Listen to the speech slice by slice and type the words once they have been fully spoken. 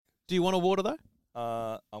Do you want a water though?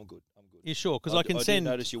 I'm good. You sure? Because I can send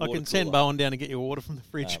cooler. Bowen down to get your water from the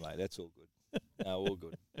fridge. No, mate, that's all good. No, all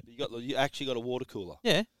good. You actually got a water cooler.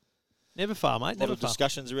 Yeah, never far, mate. A lot of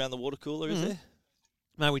discussions around the water cooler, is there?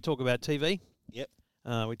 No, we talk about TV. Yep.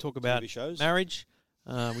 We talk about TV shows. Marriage.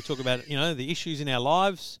 We talk about the issues in our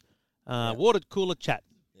lives. Water cooler chat.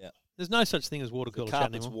 Yeah. There's no such thing as water cooler chat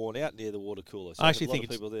anymore. The carpet's worn out near the water cooler. So I actually think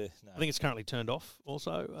people there. No. I think it's currently turned off.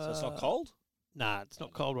 Also, so it's not cold. Nah, it's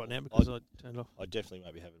not cold right now because I turned off. I definitely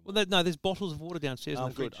might be having. Well, there's bottles of water downstairs. I'm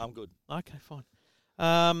in the fridge. I'm good. Okay, fine.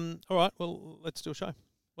 All right. Well, let's do a show.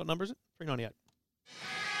 What number is it?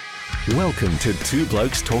 398. Welcome to Two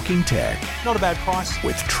Blokes Talking Tech Not a bad price.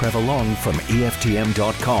 with Trevor Long from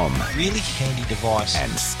EFTM.com Really handy device.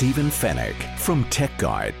 and Stephen Fennick from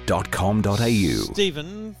TechGuide.com.au.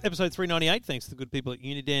 Stephen, episode 398. Thanks to the good people at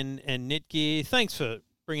Uniden and Netgear. Thanks for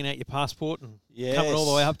bringing out your passport and coming all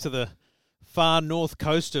the way up to the far north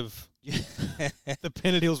coast of the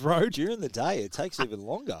Pennant Hills Road. During the day, it takes even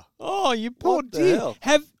longer. Oh, you poor What the dear. hell?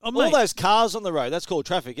 Mate, All those cars on the road, that's called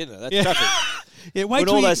traffic, isn't it? That's traffic. yeah, wait When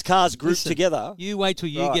till all you, those cars group listen, together. You wait till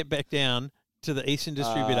you Right. get back down to the Eastern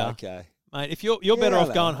Distributor. Okay. Mate, if you're better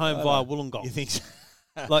off going home via Wollongong. You think so?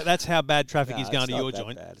 Like, that's how bad traffic No, is going it's to not your that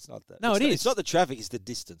joint. Bad. It's not that. No, it is. It's not the traffic, it's the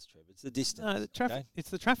distance, Trev. It's the distance. No, the traffic. Okay? It's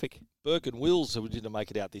the traffic. Burke and Wills who didn't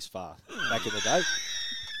make it out this far back in the day.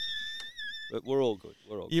 But we're all good.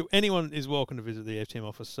 We're all good. Anyone is welcome to visit the FTM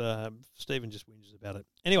office. Stephen just whinges about it.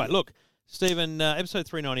 Anyway, look, Stephen, episode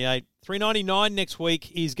 398. 399 next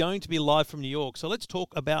week is going to be live from New York. So let's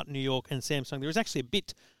talk about New York and Samsung. There is actually a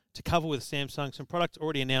bit to cover with Samsung. Some products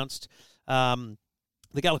already announced. The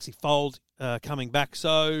Galaxy Fold coming back.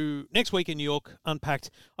 So next week in New York, Unpacked.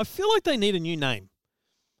 I feel like they need a new name.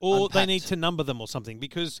 Or Unpacked. they need to number them or something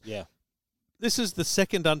because this is the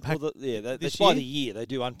second Unpacked. Well, it's this by year? the year. They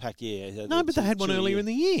do Unpacked year. No, but they had one earlier in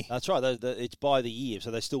the year. That's right. It's by the year.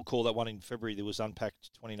 So they still call that one in February. There was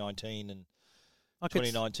Unpacked 2019 and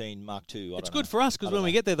 2019 Mark II. It's good for us because when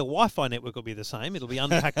we get there, the Wi-Fi network will be the same. It'll be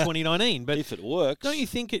Unpacked 2019. But if it works. don't you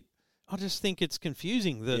think it? I just think it's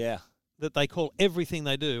confusing that that they call everything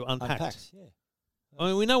they do Unpacked. Yeah. I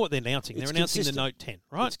mean, we know what they're announcing. It's they're announcing consistent. the Note 10,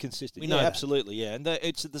 right? It's consistent. We know that. Absolutely. Yeah, and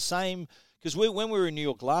it's the same because when we were in New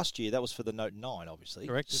York last year, that was for the Note 9, obviously.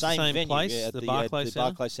 Correct. It's Same the same venue, place, at the the Barclays Center.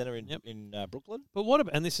 Barclays Center in Brooklyn. But what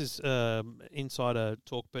about? And this is insider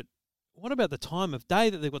talk. But what about the time of day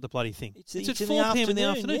that they've got the bloody thing? It's at in 4 the p.m. in the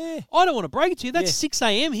afternoon, afternoon. yeah. I don't want to break it to you. That's 6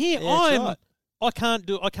 a.m. here. Yeah, that's right. I can't.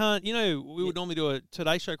 We would normally do a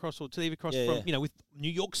Today Show cross or TV cross from with New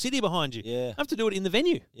York City behind you. Yeah. I have to do it in the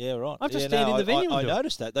venue. Yeah, right. I have to stand in the venue and I do it.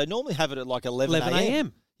 noticed that. They normally have it at like 11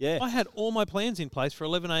 a.m. Yeah. I had all my plans in place for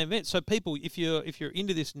 11 a.m. events. So people, if you're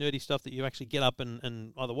into this nerdy stuff that you actually get up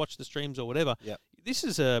and either watch the streams or whatever, this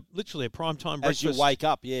is literally a prime time breakfast. As you wake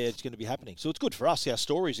up, it's going to be happening. So it's good for us. Our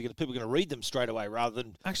stories are people are going to read them straight away rather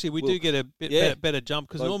than actually we do get a bit better jump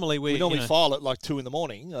because normally we file at like 2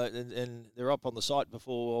 a.m. And they're up on the site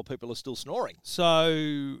before people are still snoring.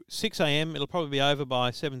 So 6 a.m. It'll probably be over by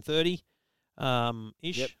 7:30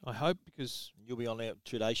 ish. Yep. I hope because you'll be on our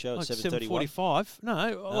Today Show like at 7:31. 7:45.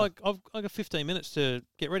 No, I've got 15 minutes to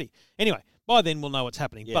get ready. Anyway, by then we'll know what's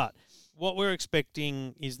happening. Yeah. But what we're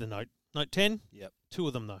expecting is the Note 10. Yep. 2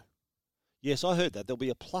 of them though. Yes, I heard that. There'll be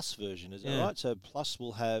a Plus version, is that right? So Plus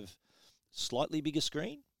will have slightly bigger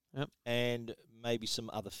screen and maybe some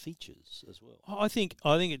other features as well. I think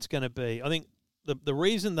it's going to be. I think the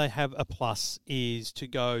reason they have a Plus is to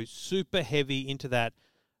go super heavy into that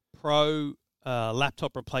pro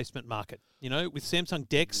laptop replacement market. With Samsung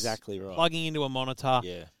DeX, exactly right, plugging into a monitor,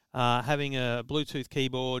 having a Bluetooth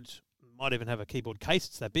keyboard, might even have a keyboard case.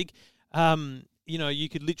 It's that big. You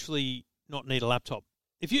could literally not need a laptop.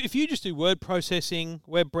 If you just do word processing,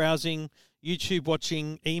 web browsing, YouTube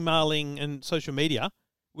watching, emailing, and social media,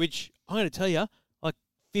 which I'm going to tell you, like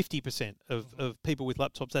 50% of people with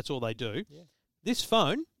laptops, that's all they do. Yeah. This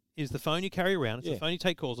phone is the phone you carry around. It's the phone you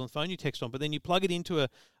take calls on, the phone you text on, but then you plug it into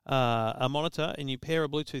a monitor and you pair a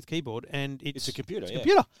Bluetooth keyboard, and it's a computer. It's a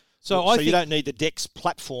computer. So I think you don't need the DeX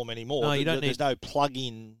platform anymore. No, you don't There's no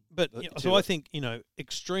plug-in. But I think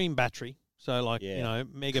extreme battery. So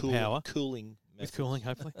mega power, cooling. With cooling,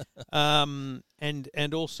 hopefully,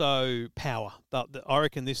 and also power. I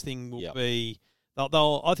reckon this thing will be.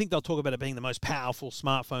 I think they'll talk about it being the most powerful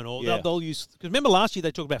smartphone. Or they'll use because remember last year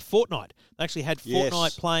they talked about Fortnite. They actually had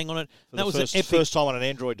Fortnite playing on it. That was an first time on an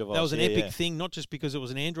Android device. That was an epic thing, not just because it was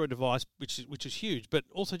an Android device, which is huge, but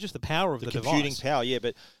also just the power of the computing device. Power. Yeah,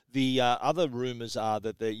 but the other rumours are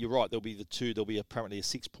that you're right. There'll be the two. There'll be apparently a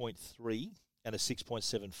 6.3 and a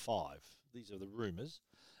 6.75. These are the rumours.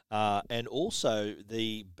 And also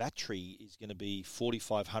the battery is going to be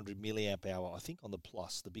 4,500 milliamp hour, I think, on the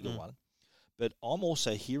Plus, the bigger one. But I'm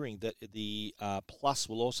also hearing that the Plus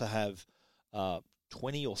will also have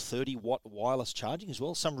 20 or 30 watt wireless charging as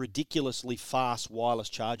well. Some ridiculously fast wireless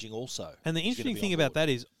charging also. And the interesting thing about that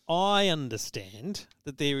is I understand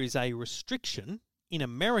that there is a restriction in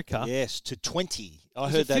America. Yes, to 20. I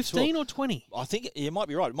Is heard it that 15 or 20? I think you might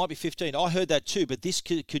be right. It might be 15. I heard that too, but this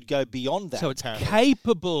could go beyond that. So it's apparently.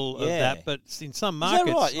 capable of that, but in some markets,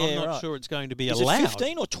 right? Yeah, I'm not right. sure it's going to be Is allowed. it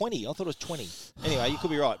 15 or 20? I thought it was 20. Anyway, you could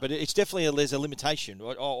be right, but it's definitely there's a limitation.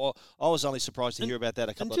 I was only surprised to hear about that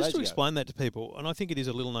a couple of days ago. And just to explain that to people, and I think it is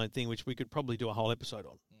a little-known thing, which we could probably do a whole episode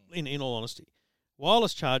on, in all honesty.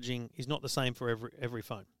 Wireless charging is not the same for every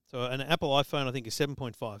phone. So an Apple iPhone, I think, is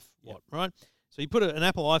 7.5 watt, right? So you put an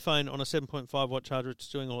Apple iPhone on a 7.5 watt charger, it's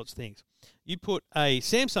doing all its things. You put a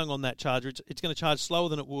Samsung on that charger, it's going to charge slower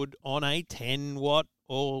than it would on a 10 watt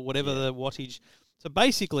or whatever the wattage. So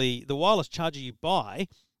basically, the wireless charger you buy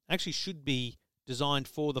actually should be designed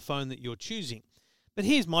for the phone that you're choosing. But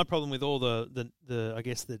here's my problem with all the I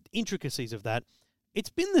guess the intricacies of that. It's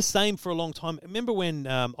been the same for a long time. Remember when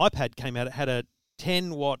iPad came out? It had a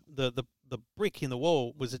 10 watt the brick in the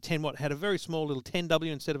wall was a 10 watt, had a very small little 10W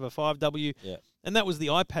instead of a 5W. Yeah. And that was the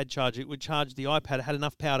iPad charger. It would charge the iPad. It had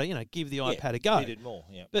enough power to, give the iPad a go. Needed more,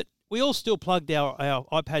 yeah. But we all still plugged our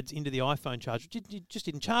iPads into the iPhone charger. It just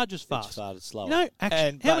didn't charge as fast. It started slower. How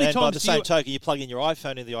many and times by the same token, you plug in your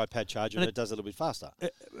iPhone in the iPad charger and it does a little bit faster.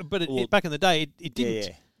 But back in the day, it didn't.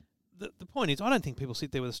 Yeah. The point is, I don't think people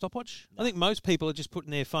sit there with a stopwatch. No. I think most people are just putting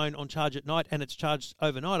their phone on charge at night and it's charged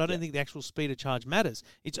overnight. I don't think the actual speed of charge matters.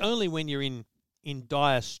 It's only when you're in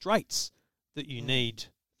dire straits that you need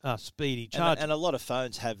speedy charge. And a lot of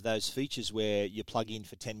phones have those features where you plug in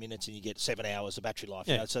for 10 minutes and you get 7 hours of battery life.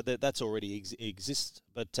 Yeah. So that's already exists.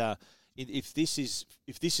 But if this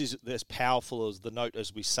is as powerful as the Note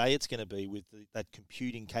as we say it's going to be with that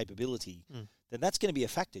computing capability, then that's going to be a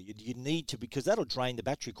factor. You need to, because that'll drain the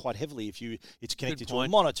battery quite heavily if it's connected to a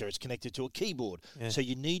monitor, it's connected to a keyboard. Yeah. So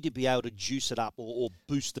you need to be able to juice it up or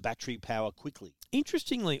boost the battery power quickly.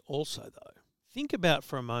 Interestingly also, though, think about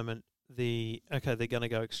for a moment they're going to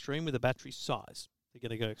go extreme with the battery size. They're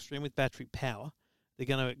going to go extreme with battery power. They're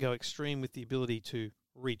going to go extreme with the ability to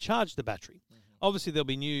recharge the battery. Mm-hmm. Obviously, there'll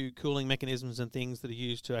be new cooling mechanisms and things that are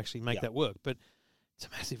used to actually make that work, but it's a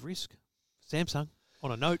massive risk. Samsung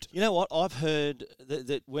on a Note. You know what? I've heard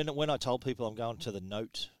that when I told people I'm going to the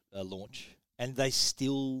Note launch, and they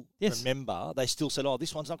still remember, they still said,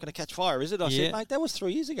 this one's not going to catch fire, is it? I said, mate, that was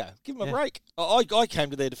 3 years ago. Give them a break. I came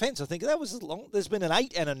to their defence. I think that was long. There's been an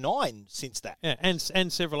 8 and a 9 since that. Yeah, and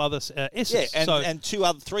several other S's. Yeah, and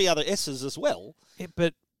three other S's as well. Yeah,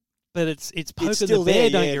 but it's poking the bear,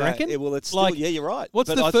 don't you reckon? Well, it's still, you're right. What's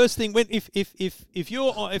the first thing when if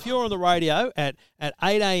you're on the radio at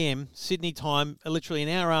 8 a.m. Sydney time, literally an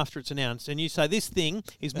hour after it's announced, and you say this thing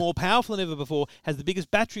is more powerful than ever before, has the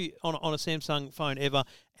biggest battery on a Samsung phone ever,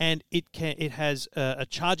 and it has a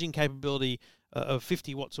charging capability of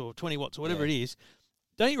 50 watts or 20 watts or whatever it is.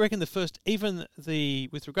 Don't you reckon with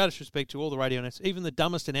regard to respect to all the radio announcers, even the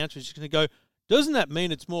dumbest announcer is just going to go, doesn't that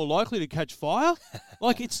mean it's more likely to catch fire?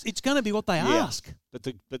 Like it's going to be what they ask. But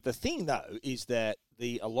the thing though is that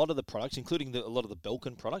a lot of the products, including a lot of the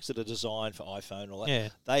Belkin products that are designed for iPhone and all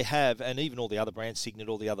that, they have, and even all the other brands, Signet,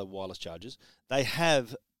 all the other wireless chargers, they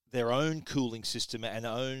have their own cooling system and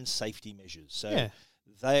own safety measures. So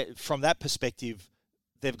from that perspective,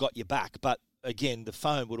 they've got your back. But again, the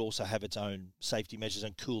phone would also have its own safety measures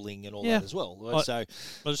and cooling and all that as well. I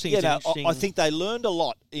think they learned a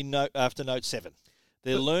lot after Note 7.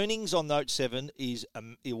 Their learnings on Note 7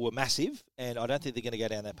 were massive, and I don't think they're going to go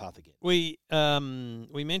down that path again.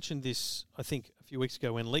 We mentioned this, I think, a few weeks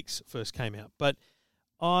ago when leaks first came out, but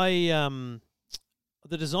the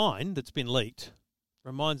design that's been leaked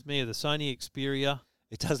reminds me of the Sony Xperia.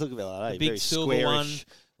 It does look a bit like that. The big very silver squarish, one.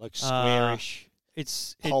 like squarish.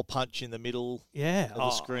 It's hole punch in the middle of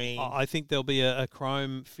the screen. I think there'll be a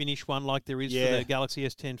chrome finish one like there is for the Galaxy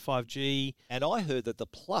S10 5G. And I heard that the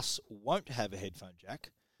Plus won't have a headphone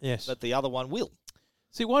jack. Yes. But the other one will.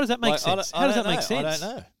 See, why does that make sense? How does that make sense? I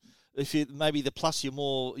don't know. If maybe the Plus, you're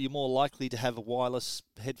more likely to have wireless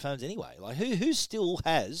headphones anyway. Like who still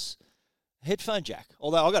has a headphone jack?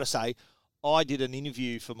 Although I got to say, I did an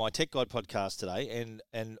interview for my Tech Guide podcast today,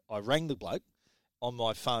 and I rang the bloke on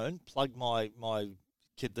my phone, plugged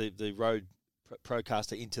the Rode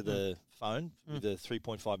Procaster into the phone with the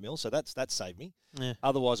 3.5mm, so that saved me. Yeah.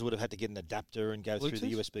 Otherwise, I would have had to get an adapter and go through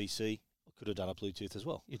the USB-C. I could have done a Bluetooth as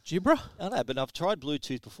well. You gibber? I know, but I've tried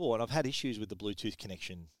Bluetooth before, and I've had issues with the Bluetooth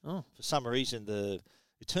connection. Oh. For some reason,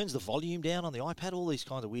 It turns the volume down on the iPad. All these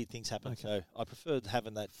kinds of weird things happen. Okay. So I prefer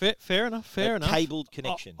having that. Fair enough. Cabled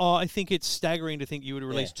connection. I think it's staggering to think you would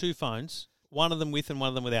release two phones, one of them with and one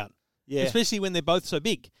of them without. Yeah. Especially when they're both so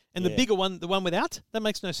big. And the bigger one, the one without, that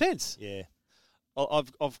makes no sense. Yeah.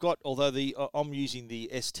 I've got, although I'm using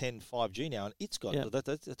the S10 5G now, and it's got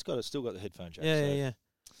it's still got the headphone jack. Yeah.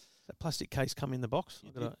 That plastic case come in the box.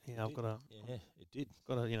 It did.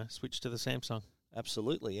 Got to switch to the Samsung.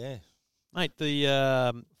 Absolutely, yeah. Mate,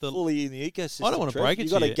 the fully in the ecosystem. I don't want to break it to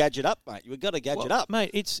you. You've got to gadget up, mate. You've got to gadget up,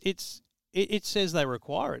 mate. It says they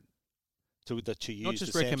require it to use. Not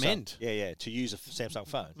just the recommend. Samsung. Yeah, to use a Samsung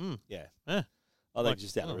phone. Yeah. I think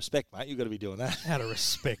just out of respect, mate. You've got to be doing that. Out of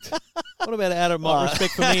respect. What about out of my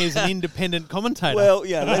respect for me as an independent commentator? Well,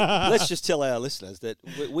 yeah, let's just tell our listeners that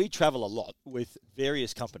we travel a lot with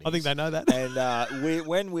various companies. I think they know that. And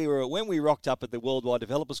when we rocked up at the Worldwide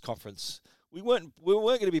Developers Conference, we weren't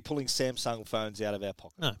going to be pulling Samsung phones out of our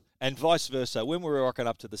pocket. No. And vice versa, when we were rocking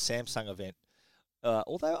up to the Samsung event,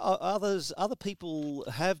 although other people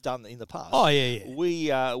have done in the past. Oh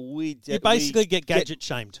yeah. You basically get gadget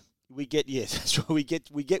shamed. We get that's right.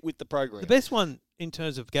 We get with the program. The best one in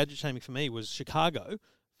terms of gadget shaming for me was Chicago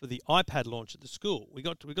for the iPad launch at the school. We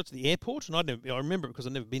got to the airport, and I remember it because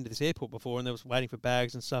I'd never been to this airport before, and they was waiting for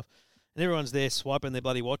bags and stuff, and everyone's there swiping their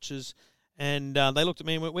bloody watches, and they looked at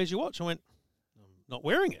me and went, "Where's your watch?" I went, "I'm not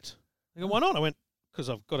wearing it." They go, "Why not?" I went, "Because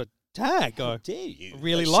I've got a tag." How dare you? I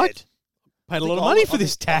really liked. Paid a lot of money for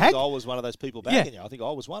this tag. I was one of those people backing you. I think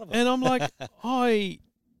I was one of them. And I'm like, I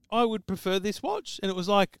would prefer this watch, and it was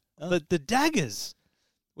like. The daggers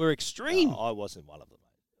were extreme. No, I wasn't one of them,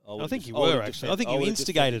 mate. I think you were, actually. I think you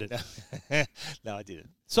instigated it. No, I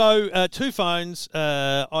didn't. So, two phones.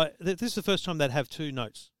 This is the first time they'd have two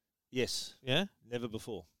notes. Yes. Yeah? Never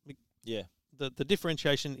before. Yeah. The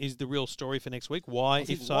differentiation is the real story for next week. Why,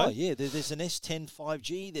 if so? Why? Yeah, there's an S10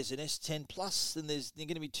 5G, there's an S10 Plus, and there's going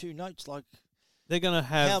to be two notes. Like, they're going to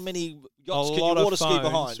have how many yachts can you water ski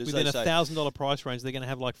behind? Within a $1,000 price range, they're going to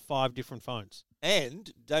have like 5 different phones.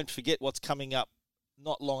 And don't forget what's coming up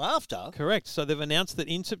not long after. Correct. So they've announced that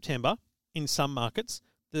in September, in some markets,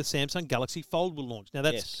 the Samsung Galaxy Fold will launch. Now,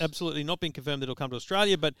 that's absolutely not been confirmed that it'll come to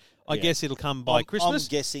Australia, but I guess it'll come by Christmas.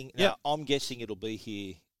 I'm guessing it'll be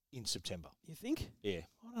here in September. You think? Yeah.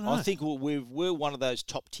 I don't know. I think we're one of those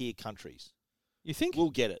top-tier countries. You think? We'll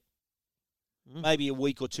get it. Maybe a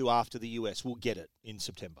week or two after the US, we'll get it in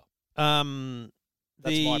September.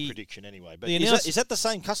 That's my prediction anyway. But is that the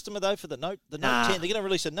same customer, though, for the Note 10? They're going to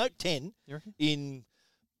release a Note 10 in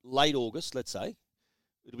late August, let's say.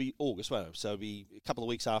 It'll be August, so it'll be a couple of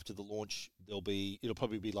weeks after the launch. It'll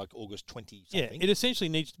probably be like August 20 something. Yeah, it essentially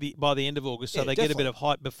needs to be by the end of August, so they get a bit of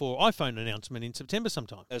hype before iPhone announcement in September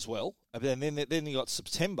sometime. As well. And then you got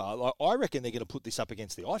September. I reckon they're going to put this up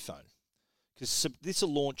against the iPhone. Because this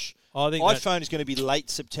will launch. I think iPhone is going to be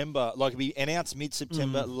late September, like it'll be announced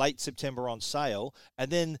mid-September, late September on sale,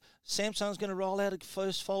 and then Samsung's going to roll out a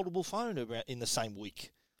first foldable phone in the same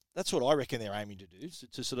week. That's what I reckon they're aiming to do,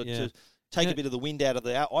 to sort of to take a bit of the wind out of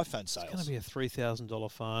the iPhone sales. It's going to be a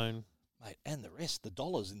 $3,000 phone. Mate, and the rest, the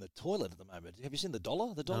dollar's in the toilet at the moment. Have you seen the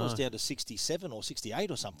dollar? The dollar's down to 67 or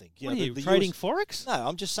 68 or something. What are you trading Forex? No,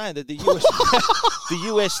 I'm just saying that the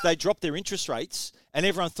US, they dropped their interest rates, and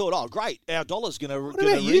everyone thought, oh, great, our dollar's going to rebound.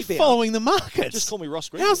 What about you following the market? Just call me Ross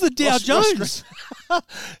Green. How's the Dow Jones? No,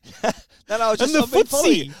 and the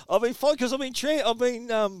FTSE. I've been following because I've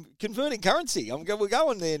been converting currency. We're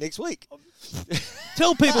going there next week.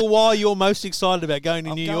 Tell people why you're most excited about going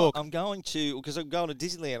to New York. I'm going because I'm going to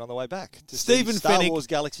Disneyland on the way back to Stephen see Star Fennick, Wars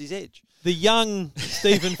Galaxy's Edge. The young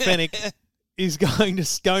Stephen Fennick is going to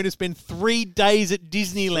spend 3 days at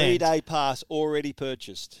Disneyland. 3-day pass already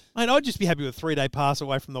purchased. Mate, I'd just be happy with a 3-day pass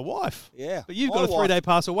away from the wife. Yeah. But you've got a 3-day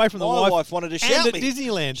pass away from the wife. My wife wanted to shout and me. at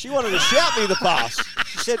Disneyland. She wanted to shout me the pass.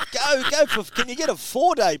 She said, go for, can you get a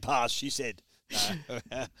 4-day pass, she said.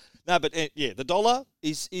 No, but the dollar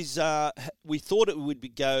is we thought it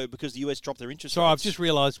would go because the US dropped their interest rates. Sorry, I've just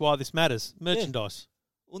realised why this matters. Merchandise.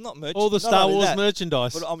 Well, not merchandise. All the Star Wars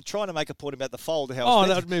merchandise. But I'm trying to make a point about the Fold, how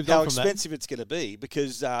expensive it's going to be,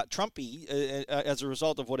 because Trumpy, as a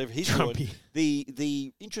result of whatever he's doing,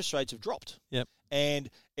 the interest rates have dropped. Yep. And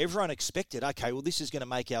everyone expected, okay, well, this is going to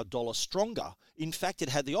make our dollar stronger. In fact, it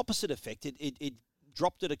had the opposite effect. It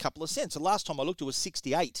dropped it a couple of cents. The last time I looked, it was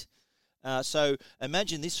 68. So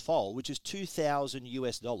imagine this Fold, which is $2,000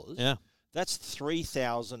 US. Yeah. That's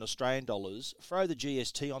 3,000 Australian dollars. Throw the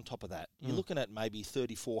GST on top of that. You're looking at maybe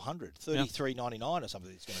 3,400, $33.99 or something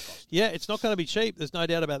it's going to cost. Yeah, it's not going to be cheap. There's no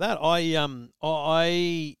doubt about that.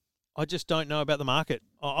 I just don't know about the market.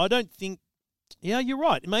 I don't think. Yeah, you're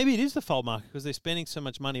right. Maybe it is the Fold market because they're spending so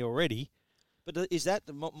much money already. But is that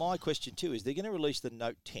my question too? Is they're going to release the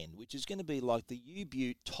Note 10, which is going to be like the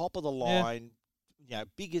U-Butte, top of the line,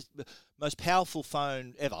 biggest, most powerful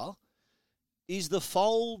phone ever? Is the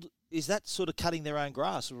Fold? Is that sort of cutting their own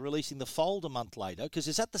grass and releasing the Fold a month later? Because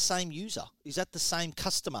is that the same user? Is that the same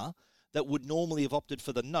customer that would normally have opted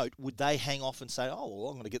for the Note? Would they hang off and say, "Oh, well,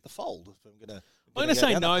 I'm going to get the Fold"? If I'm going to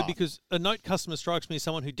say no because a Note customer strikes me as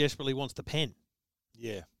someone who desperately wants the pen.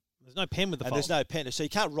 Yeah. There's no pen with the Fold. There's no pen. So you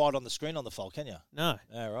can't write on the screen on the Fold, can you? No.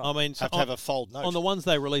 Oh, right. I mean, have to have a Fold Note. On the ones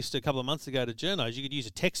they released a couple of months ago to journos, you could use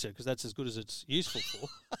a texter because that's as good as it's useful for.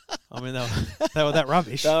 I mean, they were that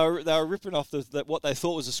rubbish. They were ripping off what they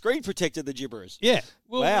thought was a screen protector, the gibberers. Yeah.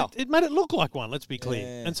 Well, wow. It made it look like one, let's be clear.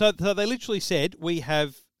 Yeah. And so they literally said, we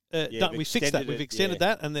have... we fixed that. We've extended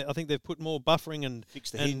that, and I think they've put more buffering and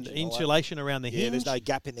insulation around the hinge. Yeah, there's no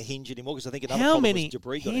gap in the hinge anymore because I think another problem was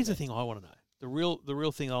debris. Here's the thing I want to know. The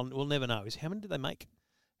real thing we'll never know is how many did they make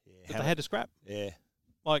that they had to scrap? Yeah.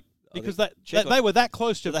 Because they were that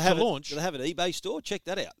close to launch. Do they have an eBay store? Check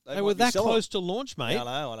that out. They were that close to launch, mate. I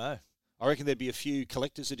know. I reckon there'd be a few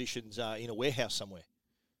collector's editions in a warehouse somewhere.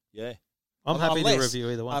 Yeah. I'm happy to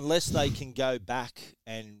review either one. Unless they can go back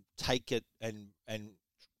and take it and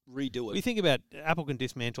redo it. We think about Apple can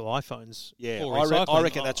dismantle iPhones. Yeah, I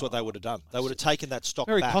reckon that's what they would have done. They would have taken that stock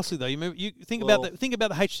very back. Costly though. You think about the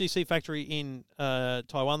HTC factory in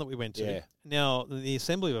Taiwan that we went to. Yeah. Now the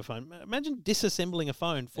assembly of a phone. Imagine disassembling a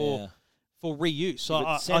phone for reuse.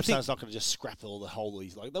 Yeah, Samsung's not going to just scrap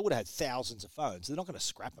these. Like they would have had thousands of phones. They're not going to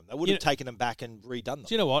scrap them. They would have taken them back and redone them.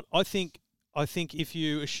 Do you know what? I think if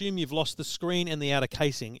you assume you've lost the screen and the outer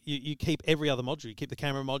casing, you keep every other module. You keep the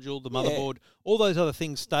camera module, the motherboard, all those other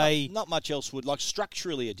things stay. Not much else would. Like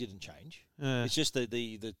structurally, it didn't change. It's just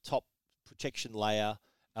the top protection layer,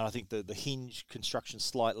 and I think the hinge construction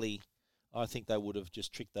slightly. I think they would have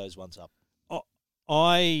just tricked those ones up.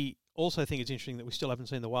 I also think it's interesting that we still haven't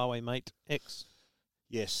seen the Huawei Mate X.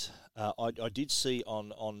 Yes, I did see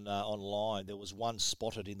online there was one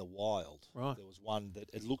spotted in the wild. Right. There was one that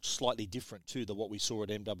it looked slightly different to what we saw at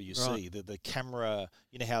MWC. Right. The camera,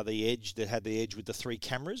 you know how the edge that had the edge with the 3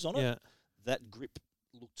 cameras on it. Yeah. That grip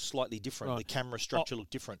looked slightly different. Right. The camera structure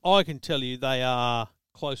looked different. I can tell you they are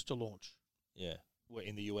close to launch. Yeah, well,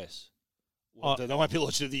 in the US. Well, they won't be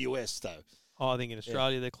launched in the US though. I think in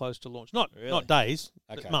Australia they're close to launch. Not really? days,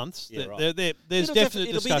 okay. months. Yeah, right. There's definite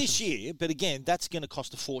it'll be this year, but again, that's going to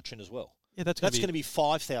cost a fortune as well. Yeah, that's going to be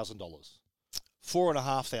 $5,000,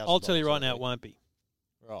 $4,500. I'll tell you right now, it won't be.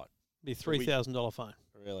 Right, it'll be $3,000 phone.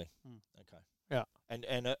 Really? Okay. Yeah.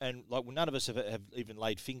 And like none of us have even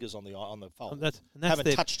laid fingers on the Fold. That's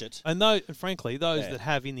haven't touched it. And frankly, those that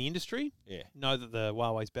have in the industry know that the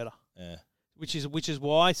Huawei's better. Yeah. Which is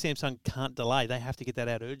why Samsung can't delay. They have to get that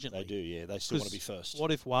out urgently. They do, yeah. They still want to be first.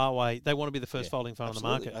 What if Huawei, they want to be the first folding phone on the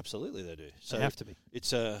market? Absolutely they do. So they have to be.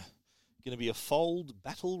 It's going to be a Fold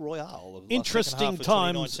battle royale. Of interesting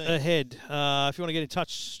times ahead. If you want to get in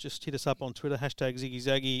touch, just hit us up on Twitter,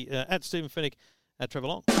 #ZiggyZaggy, at Stephen Fennick, at Trevor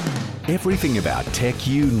Long. Everything about tech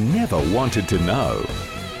you never wanted to know.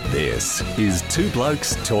 This is Two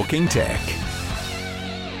Blokes Talking Tech.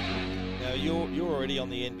 Now, you're already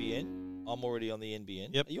on the NBN. I'm already on the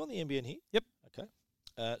NBN. Yep. Are you on the NBN here? Yep. Okay.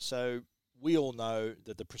 So we all know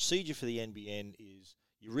that the procedure for the NBN is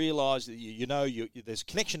you realise that there's a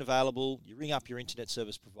connection available. You ring up your internet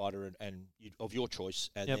service provider and of your choice,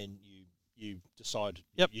 and then you decide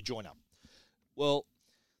you join up. Well,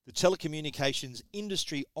 the Telecommunications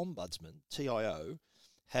Industry Ombudsman (TIO)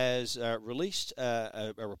 has released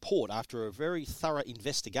a report after a very thorough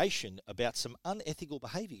investigation about some unethical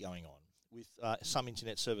behaviour going on with some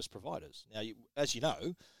internet service providers. Now, as you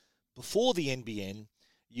know, before the NBN,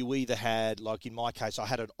 you either had, like in my case, I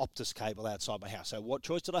had an Optus cable outside my house. So what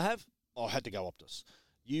choice did I have? I had to go Optus.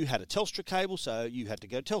 You had a Telstra cable, so you had to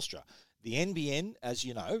go Telstra. The NBN, as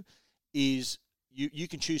you know, is you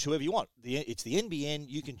can choose whoever you want. It's the NBN.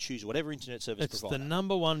 You can choose whatever internet service provider. It's the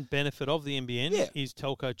number one benefit of the NBN is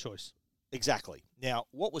telco choice. Exactly. Now,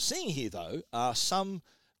 what we're seeing here, though, are some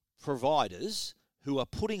providers who are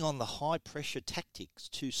putting on the high-pressure tactics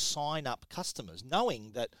to sign up customers,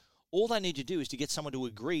 knowing that all they need to do is to get someone to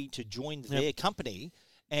agree to join their company,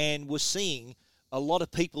 and we're seeing a lot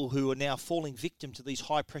of people who are now falling victim to these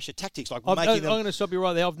high-pressure tactics. Like I'm going to stop you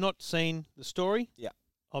right there. I've not seen the story. Yeah.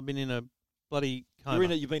 I've been in a bloody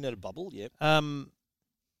coma. You've been in a bubble, yeah.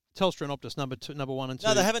 Telstra and Optus, number 1 and 2.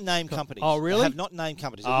 No, they haven't named companies. Oh, really? They have not named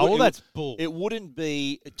companies. That's bull. It wouldn't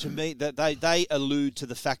be, to me, that they allude to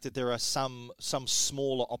the fact that there are some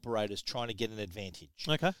smaller operators trying to get an advantage.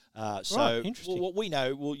 Okay. So interesting. What we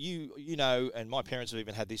know, you know, and my parents have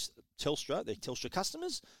even had this Telstra, they're Telstra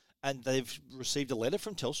customers, and they've received a letter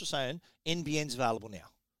from Telstra saying NBN's available now,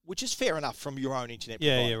 which is fair enough from your own internet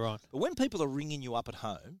provider. Yeah, right. But when people are ringing you up at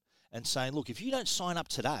home and saying, look, if you don't sign up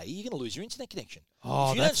today, you're going to lose your internet connection.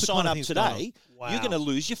 Oh, if you don't sign up today, wow. you're going to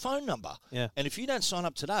lose your phone number. Yeah. And if you don't sign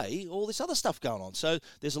up today, all this other stuff going on. So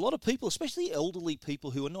there's a lot of people, especially elderly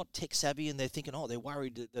people who are not tech savvy and they're thinking, they're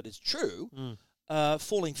worried that it's true,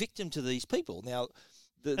 falling victim to these people. Now,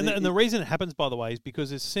 the reason it happens, by the way, is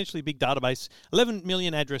because it's essentially a big database, 11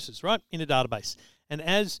 million addresses, right, in a database. And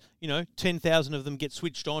as, 10,000 of them get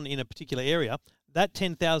switched on in a particular area, that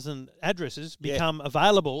 10,000 addresses become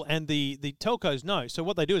available, and the telcos know. So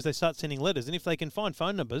what they do is they start sending letters, and if they can find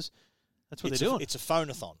phone numbers, that's what they're doing. It's a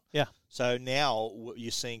phone-a-thon. Yeah. So now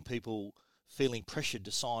you're seeing people feeling pressured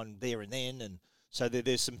to sign there and then, and so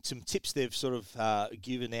there's some tips they've sort of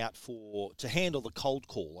given out to handle the cold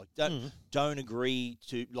call. Like don't agree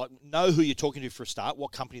to, know who you're talking to for a start,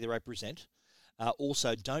 what company they represent.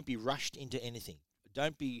 Also, don't be rushed into anything.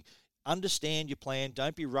 Understand your plan.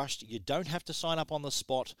 Don't be rushed. You don't have to sign up on the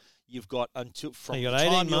spot. You've got until from the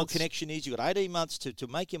time your connection is. You've got 18 months to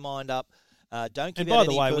make your mind up. Don't give out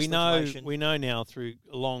any personal information. And by the way, we know now through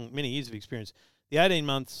many years of experience, the 18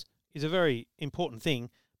 months is a very important thing,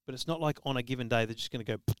 but it's not like on a given day they're just going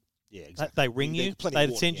to go. Yeah, exactly. They ring you.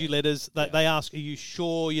 They send you letters. They ask, are you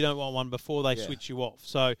sure you don't want one before they switch you off?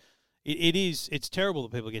 So it's terrible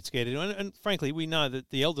that people get scared. And frankly, we know that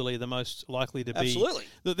the elderly are the most likely to be... Absolutely.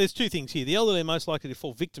 There's two things here. The elderly are most likely to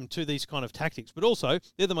fall victim to these kind of tactics, but also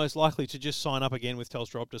they're the most likely to just sign up again with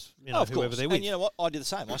Telstra, Optus, whoever they're with. And you know what? I did the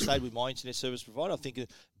same. I stayed with my internet service provider. I think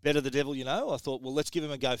better the devil you know. I thought, well, let's give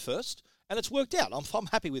him a go first. And it's worked out. I'm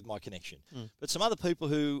happy with my connection. But some other people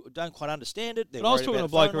who don't quite understand it, I was talking to a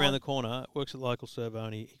bloke around the corner, works at the local servo,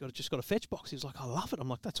 and he just got a fetch box. He was like, I love it. I'm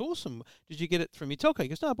like, that's awesome. Did you get it from your telco? He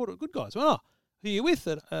goes, no, I bought it at Good Guys. Well, who are you with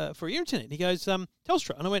for your internet? And he goes,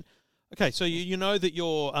 Telstra. And I went, okay, so you know that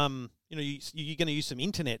you're you're going to use some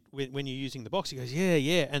internet when you're using the box. He goes,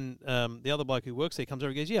 yeah. And the other bloke who works there comes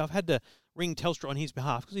over and goes, yeah, I've had to ring Telstra on his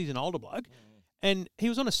behalf because he's an older bloke. And he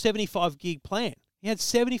was on a 75 gig plan. He had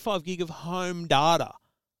 75 gig of home data.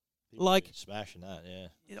 Smashing that,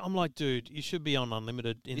 yeah. I'm like, dude, you should be on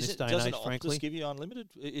unlimited in this day and age, frankly. Doesn't Optus give you unlimited?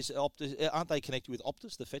 Aren't they connected with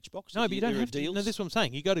Optus, the fetch box? No, but you don't have to. No, this is what I'm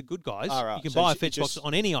saying. You go to Good Guys, you can buy a fetch box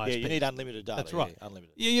on any ISP. Yeah, you need unlimited data. That's right. Yeah,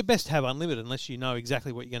 unlimited. Yeah, you best have unlimited unless you know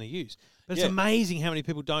exactly what you're going to use. But it's amazing how many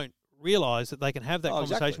people don't realise that they can have that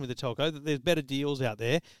conversation with the telco, that there's better deals out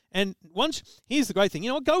there. And here's the great thing.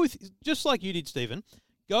 Go with, just like you did, Stephen,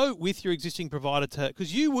 go with your existing provider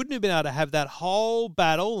because you wouldn't have been able to have that whole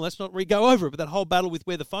battle. Let's not go over it, but that whole battle with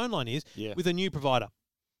where the phone line is with a new provider,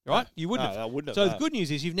 right? You wouldn't have. I wouldn't have. So the good news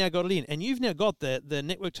is you've now got it in, and you've now got the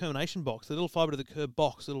network termination box, the little fibre to the curb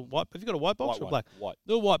box, little white. Have you got a white box or black? White.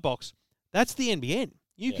 Little white box. That's the NBN.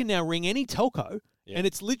 You can now ring any telco, and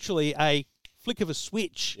it's literally a flick of a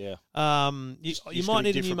switch. Yeah. You might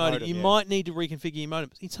need a new modem. You might need to reconfigure your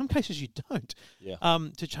modem. In some cases, you don't. Yeah.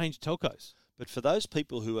 To change telcos. But for those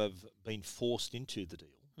people who have been forced into the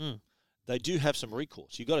deal, they do have some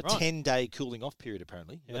recourse. You've got a 10-day cooling off period,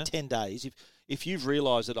 apparently. You've got 10 days. If you've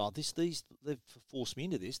realised that, they've forced me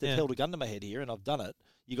into this, they've held a gun to my head here and I've done it,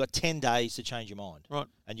 you've got 10 days to change your mind. Right.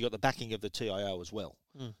 And you've got the backing of the TIO as well.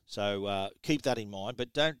 So keep that in mind.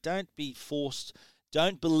 But don't be forced.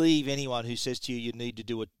 Don't believe anyone who says to you need to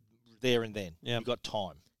do it there and then. You've got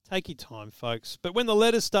time. Take your time, folks. But when the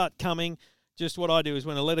letters start coming... Just what I do is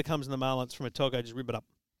when a letter comes in the mail and it's from a telco, just rip it up.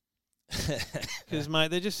 Because,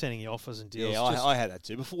 mate, they're just sending you offers and deals. Yeah, I had that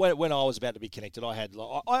too. Before when I was about to be connected, I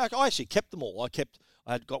actually kept them all.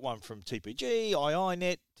 I had got one from TPG,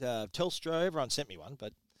 iiNet, Telstra. Everyone sent me one,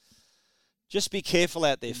 but just be careful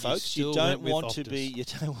out there, folks. You don't want to be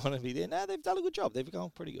there. No, they've done a good job. They've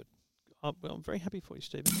gone pretty good. Well, I'm very happy for you,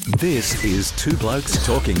 Stephen. This is Two Blokes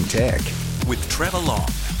Talking Tech with Trevor Long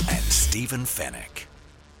and Stephen Fennick.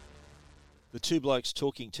 The Two Blokes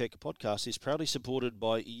Talking Tech podcast is proudly supported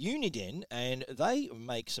by Uniden, and they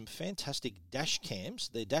make some fantastic dash cams.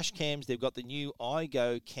 Their dash cams, they've got the new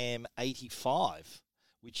iGo Cam 85,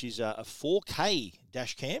 which is a 4K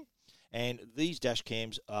dash cam, and these dash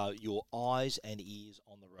cams are your eyes and ears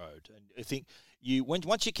on the road. And I think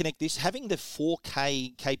once you connect this, having the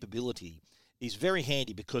 4K capability is very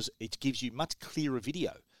handy because it gives you much clearer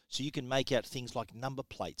video. So you can make out things like number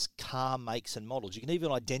plates, car makes and models. You can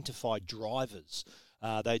even identify drivers.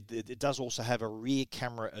 It does also have a rear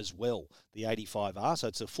camera as well, the 85R. So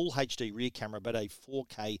it's a full HD rear camera, but a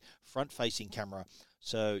 4K front-facing camera.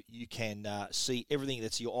 so you can see everything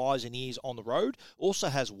that's your eyes and ears on the road. Also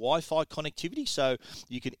has Wi-Fi connectivity, so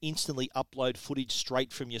you can instantly upload footage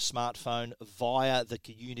straight from your smartphone via the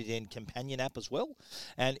Uniden companion app as well.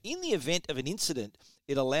 And in the event of an incident,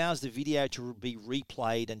 it allows the video to be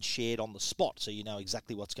replayed and shared on the spot, so you know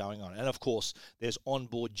exactly what's going on. And of course, there's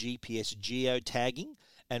onboard GPS geotagging,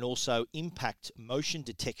 and also impact motion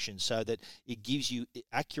detection, so that it gives you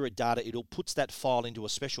accurate data. It puts that file into a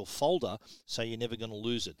special folder, so you're never going to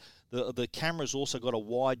lose it. The camera's also got a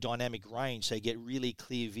wide dynamic range, so you get really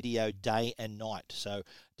clear video day and night. So it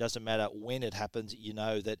doesn't matter when it happens, you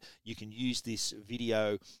know that you can use this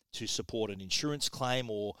video to support an insurance claim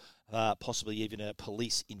or possibly even a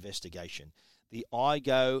police investigation. The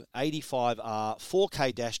iGo 85R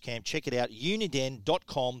 4K dash cam. Check it out,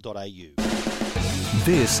 uniden.com.au.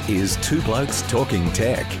 This is Two Blokes Talking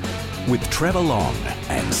Tech with Trevor Long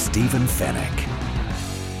and Stephen Fennick.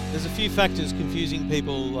 There's a few factors confusing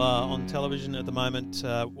people on television at the moment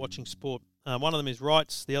watching sport. One of them is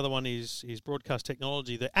rights. The other one is broadcast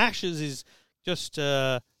technology. The Ashes is just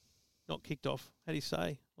not kicked off. How do you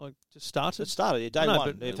say? Like just started? It started, yeah, day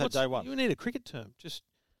one. They've had day one. You need a cricket term. Just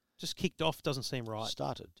kicked off doesn't seem right.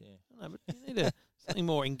 Started, yeah. No, but you need something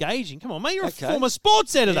more engaging. Come on, mate, you're a former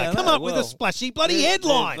sports editor. Yeah, come up with a splashy bloody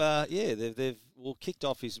headline. They've kicked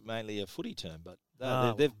off is mainly a footy term, but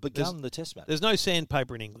they've begun the test match. There's no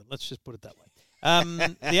sandpaper in England. Let's just put it that way.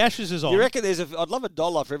 The Ashes is on. You reckon I'd love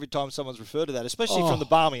 $1 for every time someone's referred to that, especially from the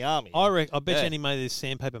Barmy Army. I bet you any money there's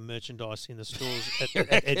sandpaper merchandise in the stores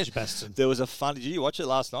at Edgbaston. There was a fun. Did you watch it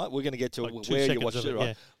last night? We're going to get to where you watched it, right?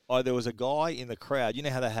 Yeah. There was a guy in the crowd. You know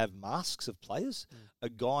how they have masks of players? A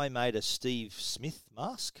guy made a Steve Smith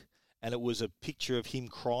mask, and it was a picture of him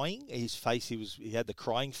crying. His face, he had the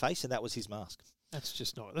crying face, and that was his mask. That's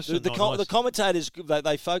just not. The commentators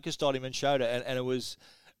they focused on him and showed it, and it was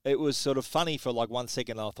sort of funny for like 1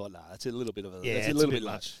 second. I thought, that's a little bit of it's a little bit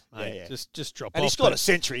much. Yeah. Just drop off. And he's got a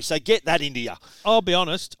century, so get that into you. I'll be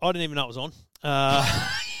honest, I didn't even know it was on.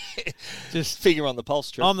 Just finger on the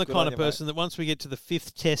pulse, Trev. I'm the kind of person that once we get to the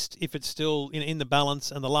fifth test, if it's still in the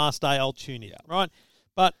balance and the last day, I'll tune in, right?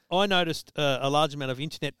 But I noticed a large amount of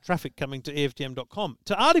internet traffic coming to EFTM.com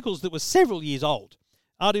to articles that were several years old.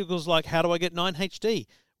 Articles like, how do I get 9HD?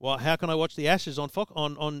 Well, how can I watch the Ashes on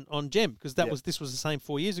Gem? Because this was the same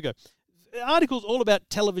 4 years ago. Articles all about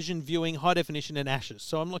television viewing, high definition, and Ashes.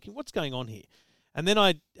 So I'm looking, what's going on here? And then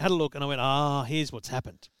I had a look and I went, here's what's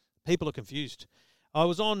happened. People are confused. I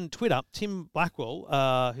was on Twitter. Tim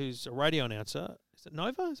Blackwell, who's a radio announcer, is it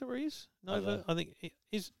Nova? Is that where he is? Nova, I think.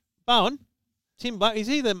 Is Bowen? Is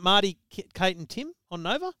he the Marty, Kate, and Tim on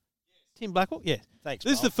Nova? Yes. Tim Blackwell? Yeah. Thanks.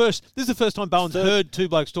 This is the first time Bowen's heard Two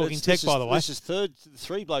Blokes Talking Tech, by the way. This is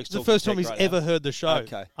three blokes. It's the first time he's ever heard the show.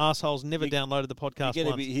 Okay. Arseholes never downloaded the podcast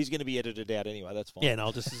once. He's going to be edited out anyway. That's fine. Yeah, no,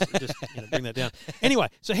 I'll just bring that down. Anyway,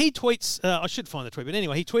 so he tweets. I should find the tweet, but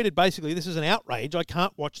anyway, he tweeted basically, "This is an outrage. I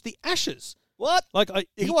can't watch the Ashes." What?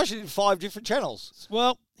 You can watch it in 5 different channels.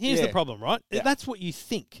 Well, here's the problem, right? Yeah. That's what you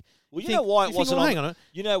think. Well, you know why it wasn't on.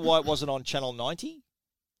 You know why it wasn't on Channel 90?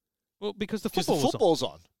 Well, because the football's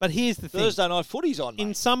on. But here's the thing. Thursday night footy's on, mate.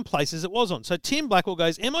 In some places it was on. So Tim Blackwell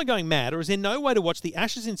goes, am I going mad, or is there no way to watch the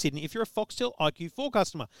Ashes in Sydney if you're a Foxtel IQ4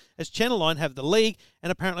 customer? As Channel 9 have the league,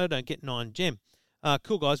 and apparently I don't get 9 Gem.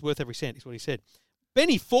 Cool, guys, worth every cent is what he said.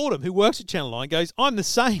 Benny Fordham, who works at Channel 9, goes, I'm the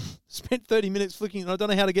same. Spent 30 minutes flicking, and I don't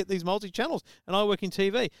know how to get these multi-channels, and I work in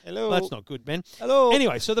TV. Hello. Well, that's not good, Ben. Hello.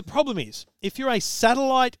 Anyway, so the problem is, if you're a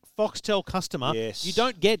satellite Foxtel customer, you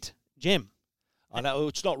don't get Gem. I know,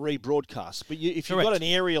 it's not rebroadcast, but if you've got an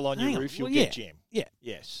aerial on your roof, you'll get Gem. Yeah.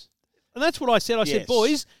 Yes. And that's what I said. I said,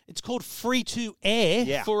 boys, it's called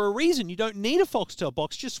free-to-air for a reason. You don't need a Foxtel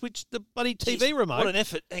box. Just switch the bloody TV remote. What an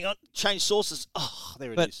effort. Hang on. Change sources. Oh,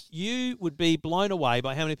 there it is. But you would be blown away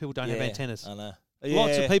by how many people don't have antennas. I know.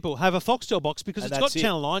 Lots of people have a Foxtel box because it's got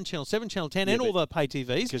Channel 9, Channel 7, Channel 10, and all the pay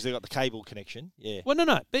TVs. Because they've got the cable connection. Yeah. Well,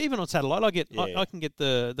 no. But even on satellite, I can get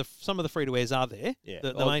the some of the free-to-airs are there,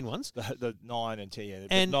 the main ones. The 9 and 10,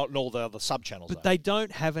 but not all the other sub-channels. But they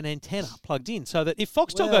don't have an antenna plugged in, so that if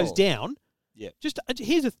Foxtel goes down, just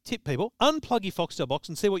here's a tip, people: unplug your Foxtel box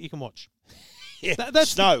and see what you can watch.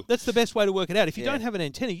 That's the best way to work it out. If you don't have an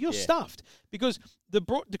antenna, you're stuffed because the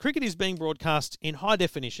cricket is being broadcast in high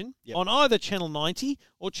definition on either Channel 90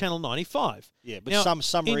 or Channel 95. Yeah, but now,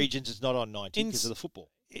 some regions it's not on 90 because of the football.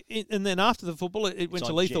 And then after the football, it went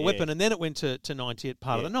to Lethal Weapon, and then it went to 90 at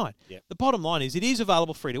part of the night. Yeah. The bottom line is it is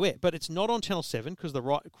available free to air, but it's not on Channel 7 because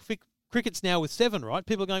cricket's now with 7, right?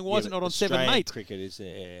 People are going, why is it not on 7, mate? Cricket is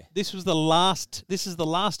there. This is the last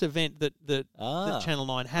event that Channel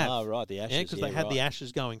 9 have. Oh, right, the Ashes. Yeah, because they had the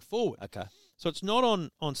Ashes going forward. Okay. So it's not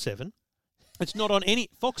on 7. It's not on any.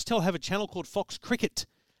 Foxtel have a channel called Fox Cricket,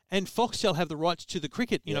 and Foxtel have the rights to the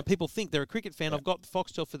cricket. You know, people think they're a cricket fan. I've got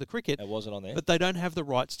Foxtel for the cricket. It wasn't on there. But they don't have the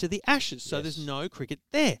rights to the Ashes, so there's no cricket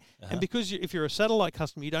there. And because if you're a satellite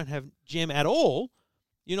customer, you don't have Gem at all,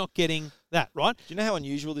 you're not getting that, right? Do you know how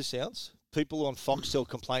unusual this sounds? People on Foxtel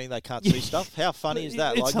complaining they can't see stuff. How funny is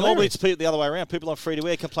that? It's Like hilarious. normally it's the other way around. People on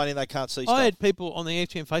free-to-air complaining they can't see stuff. I had people on the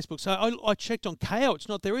EFTM Facebook say, I checked on KO, it's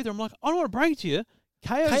not there either. I'm like, I don't want to break it to you.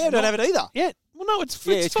 KO don't have it either. Yeah. Well, no, it's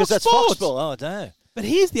because Fox that's Sports. Fox Sports. Oh, no. But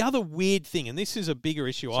here's the other weird thing, and this is a bigger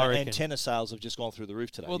issue, I reckon. Antenna sales have just gone through the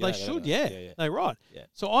roof today. Well, they should, yeah. They're right. Yeah.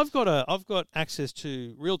 So I've got access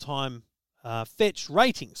to real-time Fetch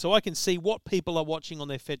ratings, so I can see what people are watching on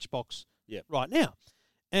their Fetch box right now.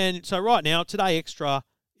 And so right now, Today Extra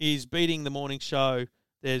is beating the morning show.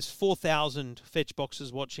 There's 4,000 Fetch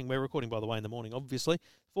boxes watching. We're recording, by the way, in the morning, obviously.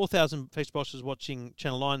 4,000 Fetch boxes watching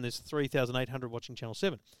Channel 9. There's 3,800 watching Channel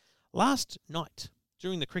 7. Last night,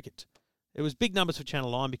 during the cricket, it was big numbers for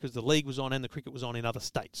Channel 9 because the league was on and the cricket was on in other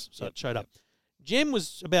states. So it showed up. Gem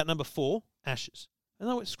was about number 4, Ashes. And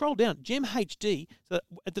then scroll down. Gem HD, so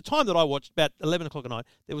at the time that I watched, about 11 o'clock at night,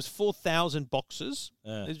 there was 4,000 boxes.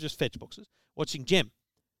 These are just Fetch boxes, watching Gem.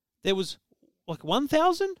 There was like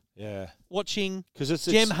 1,000 watching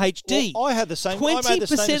Gem HD. Well, I had the same.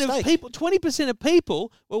 20% of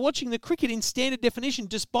people were watching the cricket in standard definition,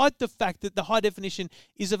 despite the fact that the high definition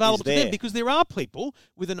is available to them, because there are people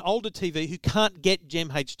with an older TV who can't get Gem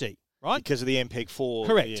HD, right? Because of the MPEG-4.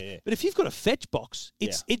 Correct. Yeah. But if you've got a Fetch box,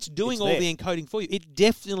 it's doing all the encoding for you. It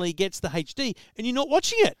definitely gets the HD, and you're not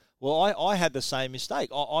watching it. Well, I had the same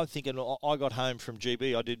mistake. I'm thinking I got home from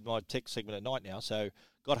GB. I did my tech segment at night now, so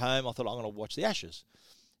got home. I thought I'm going to watch the Ashes.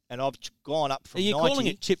 And I've gone up from 90. Are you calling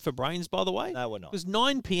it Chip for Brains, by the way? No, we're not. It was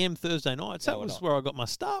 9 p.m. Thursday nights. That was where I got my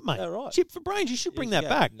start, mate. Oh, right. Chip for Brains. You should bring that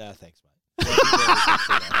back. No, thanks, mate.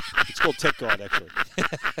 It's called Tech Guide, actually.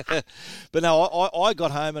 But no, I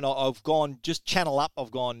got home and I've gone just channel up.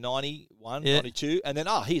 I've gone 91, 92, and then,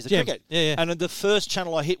 here's the cricket. Yeah. And then the first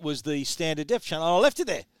channel I hit was the standard def channel. I left it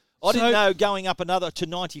there. I didn't know going up another to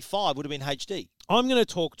 95 would have been HD. I'm going to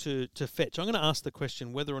talk to Fetch. I'm going to ask the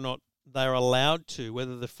question whether or not they're allowed to,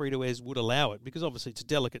 whether the free-to-airs would allow it, because obviously it's a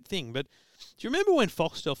delicate thing. But do you remember when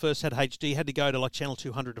Foxtel first had HD, had to go to like channel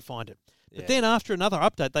 200 to find it? But then after another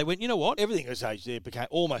update, they went, you know what? Everything was HD. It became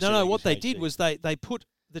almost No, what they did was they put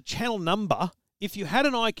the channel number, if you had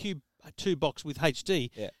an IQ2 box with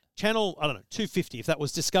HD, channel, 250, if that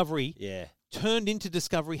was Discovery, turned into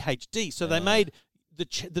Discovery HD. So they made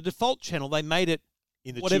the default channel, they made it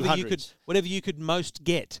in the whatever 200s. whatever you could most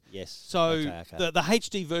get. Yes. So the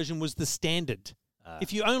HD version was the standard.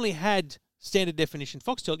 If you only had standard definition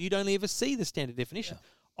Foxtel, you'd only ever see the standard definition.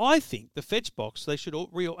 I think the Fetch box, they should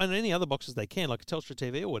and any other boxes they can, like a Telstra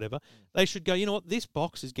TV or whatever, they should go, you know what, this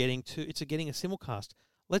box is getting a simulcast.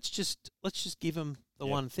 Let's just give them the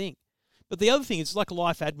one thing. But the other thing is like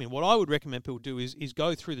life admin. What I would recommend people do is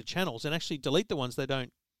go through the channels and actually delete the ones they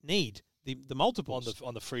don't need. The multiples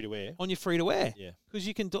on the free to air. On your free to air. Yeah. Because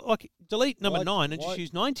you can delete number 9 and just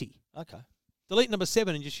use 90. Okay. Delete number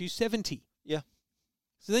 7 and just use 70. Yeah.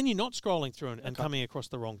 So then you're not scrolling through and coming across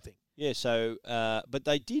the wrong thing. Yeah, so, but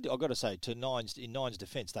they did, I've got to say, in Nine's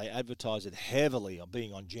defence, they advertised it heavily on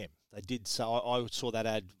being on Gem. They did, so I saw that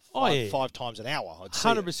ad five times an hour.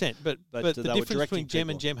 100%. But the difference between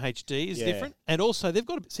Gem and Gem HD is different. And also, they've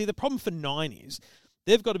got to see, the problem for 9 is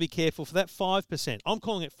they've got to be careful for that 5%. I'm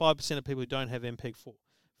calling it 5% of people who don't have MPEG-4. For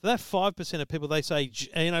that 5% of people, they say,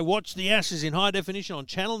 watch the Ashes in high definition on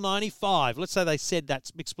Channel 95. Let's say they said that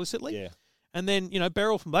explicitly. Yeah. And then,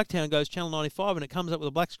 Beryl from Blacktown goes Channel 95 and it comes up with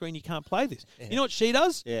a black screen, you can't play this. Yeah. You know what she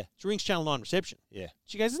does? Yeah. She rings Channel 9 reception. Yeah.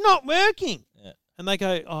 She goes, it's not working. Yeah. And they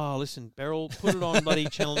go, oh, listen, Beryl, put it on bloody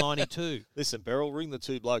Channel 92. Listen, Beryl, ring the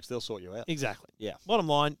 2 blokes, they'll sort you out. Exactly. Yeah. Bottom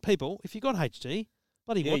line, people, if you got HD,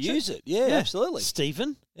 bloody watch use it. Yeah, absolutely.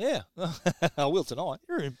 Stephen. Yeah. I will tonight.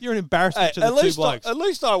 You're an embarrassment to the 2 blokes. At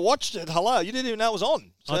least I watched it. Hello. You didn't even know it was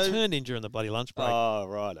on. So, I turned in during the bloody lunch break. Oh,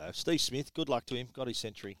 righto. Steve Smith, good luck to him. Got his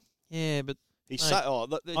century. Yeah, but he's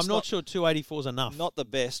I'm not sure 284 is enough. Not the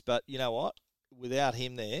best, but you know what? Without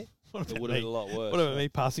him there, it would have been a lot worse. What about me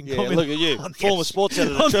passing comment? Look at you, former sports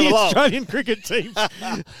editor, on Trev. the Australian cricket team.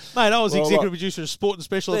 Mate, I was executive producer of Sport and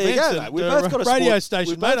Special Events at a radio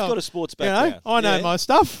station. We've both got a sports background. I know my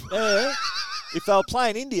stuff. Yeah. If they were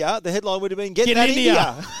playing India, the headline would have been Get That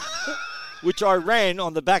India. Which I ran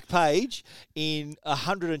on the back page in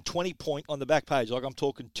 120 point on the back page. Like I'm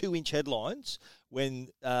talking 2-inch headlines when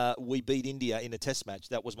we beat India in a test match.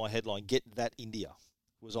 That was my headline. Get That India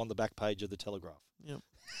was on the back page of the Telegraph. Yep.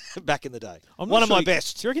 Back in the day. One of my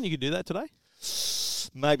best. Do you reckon you could do that today?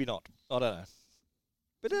 Maybe not. I don't know.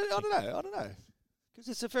 But I don't know. Because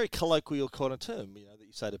it's a very colloquial kind of term, that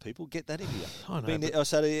you say to people, get that India. I know. I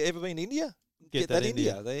say, ever been to India? Get that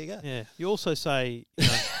India. There you go. Yeah. You also say,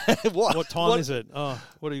 what time is it? Oh,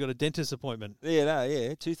 what have you got, a dentist appointment?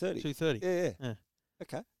 2:30. 2:30. Yeah.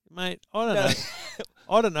 Okay. Mate, I don't know.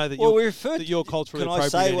 I don't know that you're culturally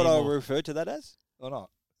appropriate Can I say what anymore. I refer to that as or not?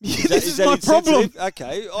 This is my problem.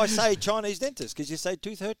 Okay, I say Chinese dentist because you say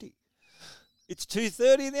 2:30. It's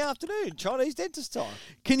 2:30 in the afternoon, Chinese dentist time.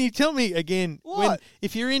 Can you tell me again,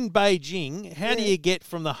 if you're in Beijing, how do you get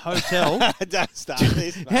from the hotel? Don't start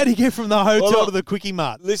this, mate. How do you get from the hotel to the Quickie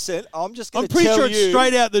Mart? Listen, I'm just going to I'm tell pretty sure it's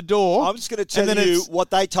straight out the door. I'm just going to tell you what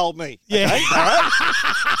they told me. Yeah. Okay? All right?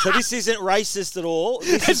 So this isn't racist at all.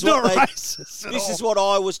 It's not racist at all. This is what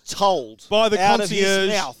I was told by the out concierge. Of his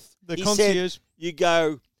mouth. The he concierge. Said, you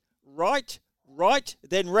go right,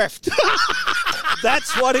 then left.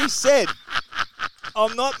 That's what he said.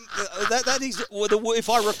 I'm not. That is. If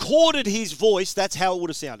I recorded his voice, that's how it would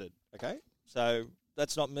have sounded. Okay, so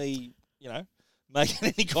that's not me.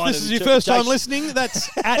 Making any kind of. This is your first time listening. That's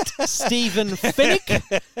at Stephen Fennick,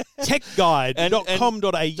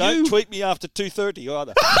 techguide.com.au. Don't tweet me after 2:30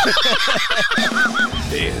 either.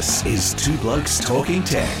 This is Two Blokes Talking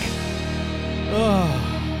Tech.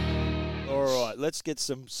 All right, let's get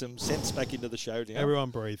some sense back into the show now.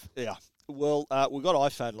 Everyone breathe. Yeah. Well, we've got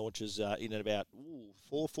iPhone launches in about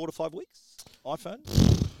 4 to 5 weeks. iPhone,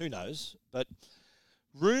 who knows? But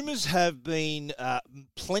rumours have been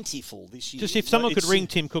plentiful this year. Just if someone could ring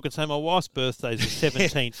Tim Cook and say, my wife's birthday is the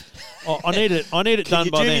 17th. I need it done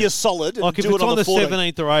by then. Do me a solid and like if do it's it on the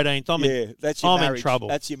 17th or 18th, I'm in trouble.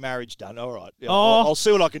 That's your marriage done. All right. Yeah, I'll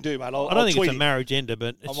see what I can do, mate. I don't think it's a marriage ender,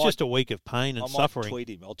 but it's just a week of pain and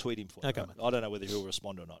suffering. I'll tweet him for you. Okay, I don't know whether he'll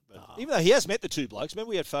respond or not. But even though he has met the two blokes, remember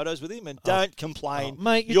we had photos with him, and don't complain.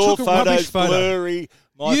 Mate, you your took a rubbish photo. Blurry.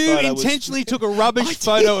 You intentionally took a rubbish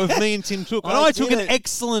photo of me and Tim Cook, and I took an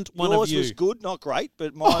excellent one of you. Yours was good, not great,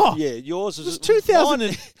 but mine, yours was... It was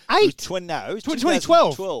 2008. It was 2012.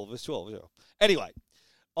 2012. It was 12, yeah. Anyway,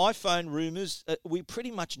 iPhone rumours, we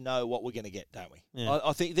pretty much know what we're going to get, don't we? Yeah.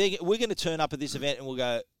 I think we're going to turn up at this event and we'll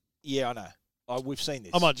go, yeah, I know. We've seen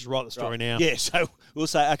this. I might just write the story now. Yeah, so we'll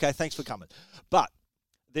say, okay, thanks for coming. But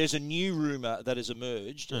there's a new rumour that has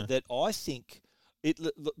emerged that I think...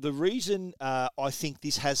 The reason I think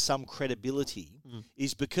this has some credibility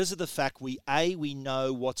is because of the fact we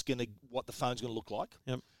know what the phone's going to look like.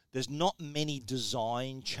 Yep. There's not many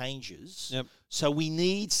design changes. Yep. So we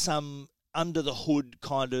need some under the hood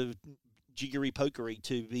kind of jiggery pokery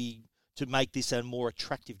to make this a more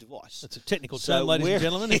attractive device. That's a technical term, ladies and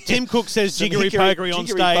gentlemen. If Tim Cook says jiggery pokery on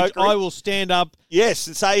stage, I will stand up. Yes,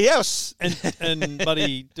 and say yes. And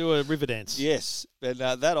buddy, do a river dance. Yes, and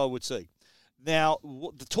that I would see. Now,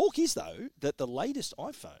 the talk is, though, that the latest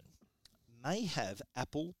iPhone may have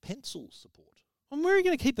Apple Pencil support. And where are you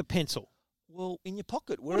going to keep the pencil? Well, in your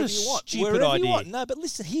pocket, wherever you want. Stupid idea. You want. No, but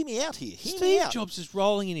listen, hear me out here. Steve Jobs is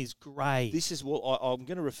rolling in his grave. This is what I'm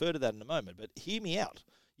going to refer to that in a moment, but hear me out.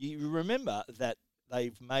 You remember that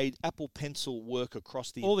they've made Apple Pencil work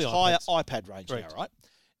across the entire iPad range now, right?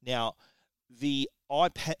 Now, the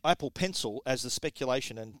Apple Pencil, as the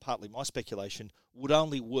speculation and partly my speculation, would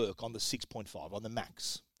only work on the 6.5, on the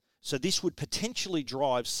Max. So this would potentially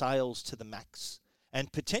drive sales to the Max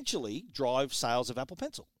and potentially drive sales of Apple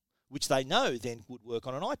Pencil, which they know then would work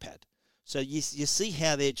on an iPad. So you see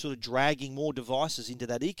how they're sort of dragging more devices into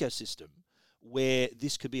that ecosystem where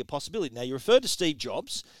this could be a possibility. Now, you referred to Steve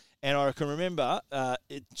Jobs, and I can remember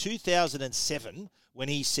in 2007 when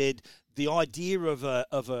he said the idea of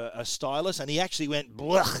a stylus, and he actually went,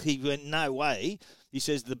 blech, he went, no way. He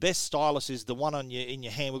says the best stylus is the one in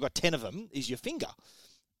your hand. We've got 10 of them, is your finger.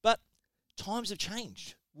 But times have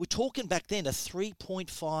changed. We're talking back then a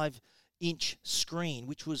 3.5-inch screen,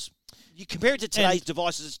 which was, you compare it to today's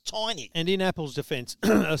devices, it's tiny. And in Apple's defense,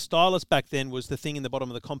 a stylus back then was the thing in the bottom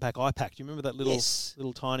of the compact iPad. Do you remember that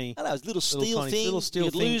little tiny... I know, it was little steel thing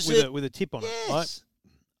with a tip on it, right?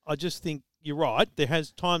 I just think you're right.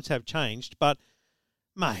 Times have changed, but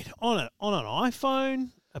mate, on an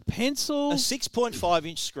iPhone, a pencil, a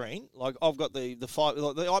 6.5-inch screen. Like I've got the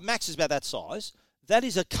Max is about that size. That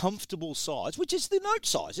is a comfortable size, which is the Note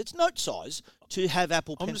size. It's Note size to have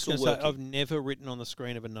Apple Pencil working. Say I've never written on the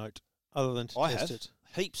screen of a Note other than to test it.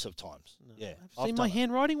 Heaps of times. No. Yeah, I've seen my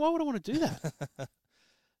handwriting. Why would I want to do that?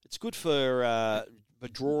 It's good for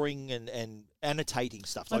drawing and annotating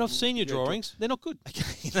stuff. But I've seen your drawings. They're not good.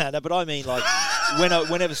 no, but I mean, like,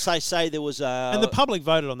 whenever say there was a... And the public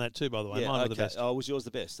voted on that too, by the way. Mine were the best. Oh, was yours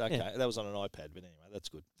the best? Okay, that was on an iPad, but anyway, that's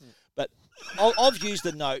good. Yeah. But I've used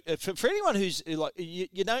the Note. For anyone who's, like,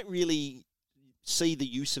 you don't really see the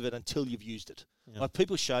use of it until you've used it. Yeah. Like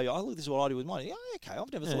people show you, oh, look, this is what I do with mine. Yeah, okay,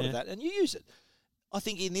 I've never thought of that. And you use it. I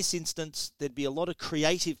think in this instance, there'd be a lot of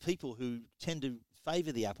creative people who tend to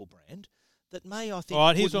favour the Apple brand that may, I think, all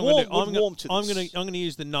right, here's would what warm to I'm this. going to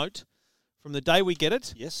use the note from the day we get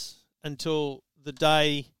it. Yes. Until the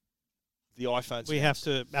day the iPhone's we have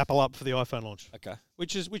to Apple up for the iPhone launch. Okay.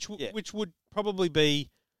 Which would probably be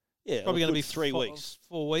probably going to be 3 weeks.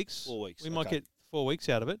 4 weeks. 4 weeks. We might get 4 weeks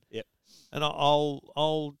out of it. Yep. And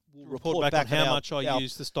I'll report back on how much I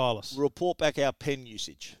use the stylus. Report back our pen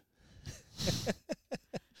usage.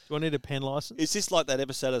 Do I need a pen license? Is this like that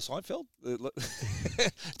episode of Seinfeld?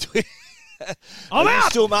 I'm out!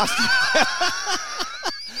 Still master.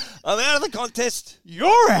 I'm out of the contest.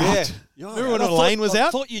 You're out. Yeah. Remember when Elaine was out?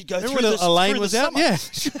 I thought you'd go Remember through when the Elaine through was the out? summer. Yeah.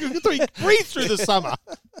 I thought you breathed through the summer.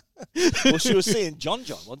 Well, she was seeing John,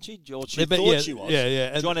 wasn't she? Or she thought she was.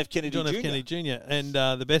 Yeah. John F. Kennedy Jr. Kennedy Jr. And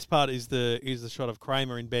the best part is the shot of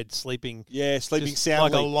Kramer in bed sleeping. Yeah, sleeping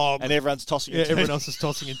soundly. Like a log. And everyone's tossing and turning. Everyone else is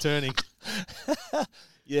tossing and turning.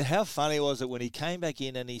 Yeah, how funny was it when he came back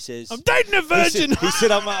in and he says, "I'm dating a virgin." He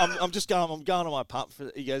said, I'm just going. I'm going to my pub.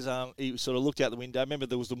 He goes. He sort of looked out the window. Remember,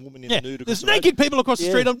 there was the woman in the nude. There's naked people across the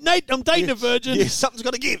street. I'm dating a virgin. Yeah, something's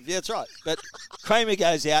got to give. Yeah, that's right. But Kramer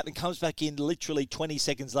goes out and comes back in literally 20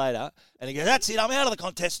 seconds later, and he goes, "That's it. I'm out of the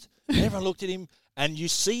contest." And everyone looked at him, and you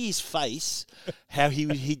see his face, how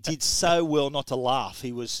he did so well not to laugh.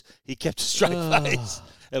 He kept a straight face.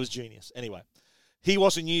 That was genius. Anyway. He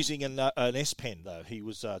wasn't using an S Pen, though. He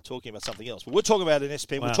was talking about something else. But we're talking about an S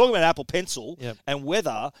Pen. Wow. We're talking about Apple Pencil and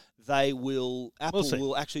whether Apple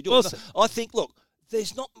will actually do it. I think, look,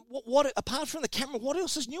 there's not what apart from the camera, what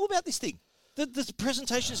else is new about this thing? The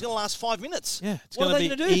presentation is going to last 5 minutes. Yeah, it's going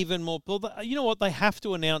to be even more. You know what? They have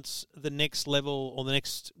to announce the next level or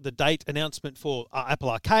the date announcement for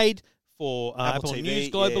Apple Arcade, for Apple TV, News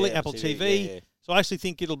globally, Apple TV. Yeah. So I actually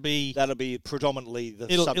think that'll be predominantly the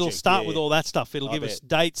subject. It'll start with all that stuff. It'll give us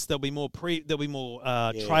dates. There'll be more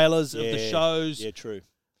trailers of the shows. Yeah, true.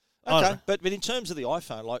 Okay, but in terms of the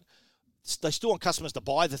iPhone, like they still want customers to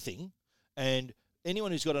buy the thing, and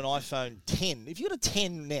anyone who's got an iPhone 10, if you've got a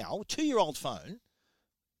 10 now, 2-year-old phone,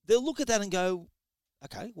 they'll look at that and go,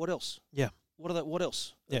 okay, what else? Yeah. What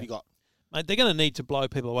else have you got? Mate, they're going to need to blow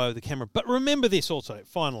people away with the camera. But remember this also,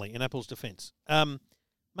 finally, in Apple's defense.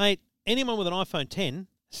 Mate, anyone with an iPhone 10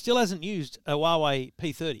 still hasn't used a Huawei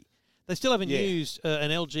P30. They still haven't used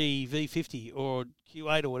an LG V50 or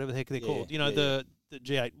Q8 or whatever the heck they're called. The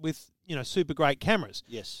G8 with, super great cameras.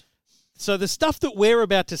 Yes. So the stuff that we're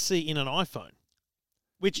about to see in an iPhone,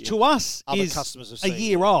 which to us Other is customers have a seen.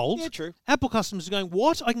 year old. Yeah, true. Apple customers are going,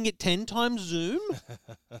 what? I can get 10 times zoom?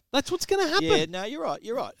 That's what's going to happen. Yeah, no, you're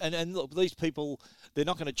right. And look, these people, they're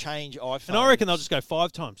not going to change iPhones. And I reckon they'll just go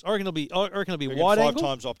 5 times. I reckon it'll be wide angle. 5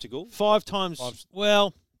 times optical. 5 times,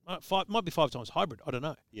 might be 5 times hybrid. I don't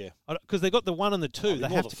know. Yeah. Because they've got the 1 and the 2. They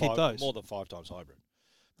have to keep those. More than 5 times hybrid.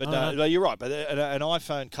 But no, you're right. But an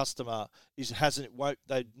iPhone customer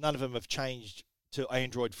none of them have changed to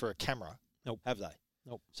Android for a camera. Nope. Have they?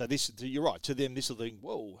 Nope. So you're right. To them, this will think,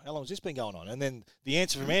 whoa, how long has this been going on? And then the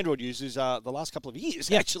answer from Android users are the last couple of years,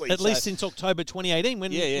 actually. At least since October 2018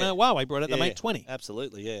 when Huawei brought out the Mate 20.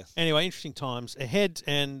 Absolutely, yeah. Anyway, interesting times ahead.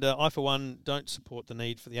 And I, for one, don't support the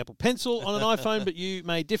need for the Apple Pencil on an iPhone, but you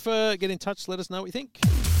may differ. Get in touch. Let us know what you think.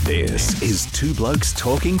 This is Two Blokes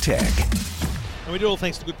Talking Tech. And we do all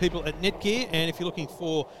thanks to good people at Netgear. And if you're looking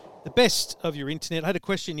for the best of your internet, I had a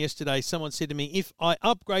question yesterday. Someone said to me, if I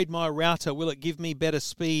upgrade my router, will it give me better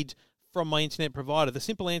speed from my internet provider? The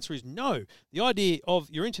simple answer is no. The idea of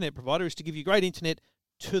your internet provider is to give you great internet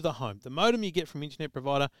to the home. The modem you get from internet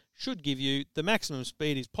provider should give you the maximum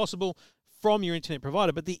speed as possible from your internet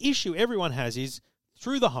provider. But the issue everyone has is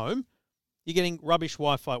through the home, you're getting rubbish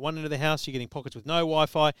Wi-Fi. At one end of the house, you're getting pockets with no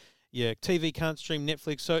Wi-Fi. Your TV can't stream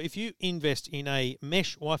Netflix. So if you invest in a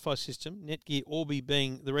mesh Wi-Fi system, Netgear Orbi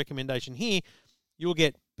being the recommendation here, you'll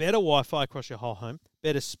get better Wi-Fi across your whole home,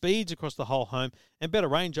 better speeds across the whole home, and better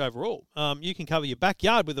range overall. You can cover your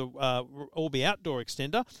backyard with a Orbi outdoor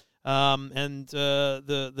extender, and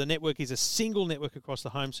the network is a single network across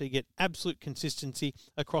the home, so you get absolute consistency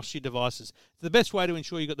across your devices. It's the best way to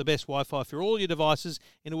ensure you've got the best Wi-Fi for all your devices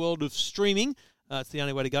in a world of streaming. It's the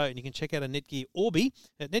only way to go, and you can check out a Netgear Orbi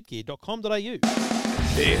at netgear.com.au.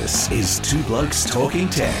 This is Two Blokes Talking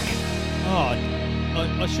Tech.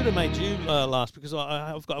 I should have made you last because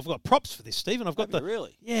I've got props for this, Stephen. I've got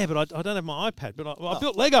really? Yeah, but I don't have my iPad. But I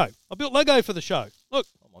built Lego. I built Lego for the show. Look.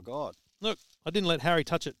 Oh my God. Look, I didn't let Harry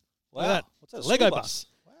touch it. Wow. Look at that. What's that? A Lego bus.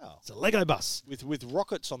 Wow. It's a Lego bus with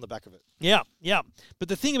rockets on the back of it. Yeah. But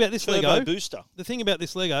the thing about this Turbo Lego booster. The thing about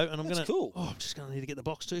this Lego, and I'm cool. I'm just going to need to get the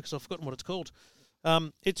box too because I've forgotten what it's called.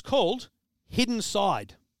 It's called hidden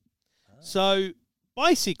side. So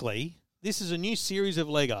basically, this is a new series of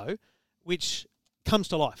Lego which comes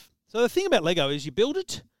to life. So the thing about Lego is you build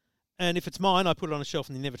it, and if it's mine, I put it on a shelf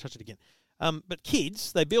and they never touch it again. But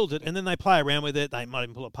kids, they build it and then they play around with it. They might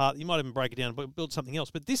even pull it apart. You might even break it down and build something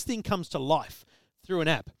else. But this thing comes to life through an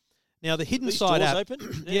app. Now, the hidden side app...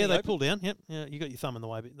 Open? Yeah, they pull down. Yep. Yeah, you got your thumb in the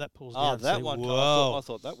way, but that pulls down. Oh, that one. I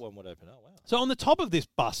thought that one would open. Oh, wow. So on the top of this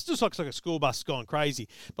bus, just looks like a school bus gone crazy,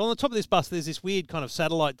 but on the top of this bus, there's this weird kind of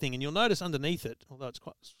satellite thing, and you'll notice underneath it, although it's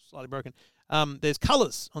quite slightly broken, there's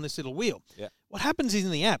colours on this little wheel. Yeah. What happens is in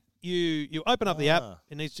the app, you open up the app,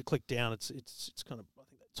 it needs to click down. It's kind of, I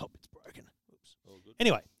think that top bit's broken. Oops.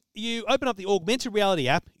 Anyway, you open up the Augmented Reality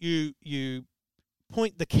app, you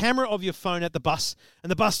point the camera of your phone at the bus, and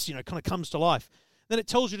the bus, kind of comes to life. Then it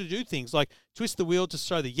tells you to do things like twist the wheel to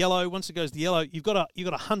show the yellow. Once it goes the yellow, you've got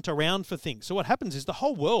to hunt around for things. So what happens is the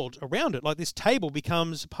whole world around it, like this table,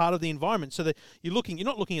 becomes part of the environment. So that you're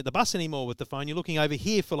not looking at the bus anymore with the phone. You're looking over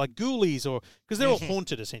here for like ghoulies, or because they're all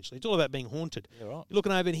haunted essentially. It's all about being haunted. Yeah, right. You're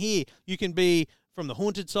looking over here. You can be from the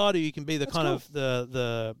haunted side, or you can be the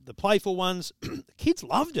the playful ones. The kids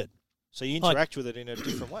loved it. So you interact with it in a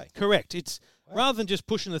different way. Correct. It's rather than just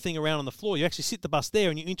pushing the thing around on the floor, you actually sit the bus there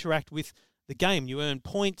and you interact with the game. You earn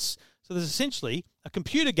points. So there's essentially a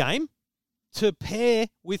computer game to pair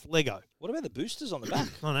with Lego. What about the boosters on the back?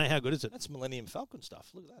 I don't know, how good is it? That's Millennium Falcon stuff.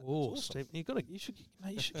 Look at that. Oh, awesome. Steve, you should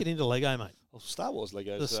get into Lego, mate. Well, Star Wars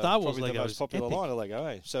Lego. The Star Wars probably Lego the most popular epic. line of Lego.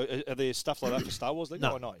 Eh? So are there stuff like that for Star Wars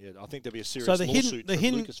Lego or not? Yeah, I think there'll be a serious lawsuit for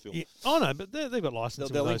Lucasfilm. Yeah, oh no, but they've got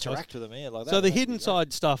licensing. They'll interact with them, like that. So the hidden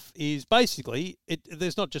side stuff is basically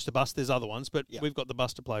there's not just a bus. There's other ones, but we've got the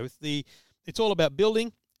bus to play with. It's all about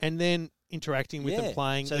building and then interacting with them,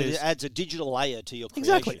 playing. So it adds a digital layer to your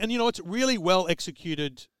creation. Exactly. And it's really well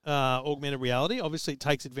executed augmented reality. Obviously, it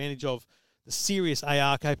takes advantage of the serious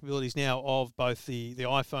AR capabilities now of both the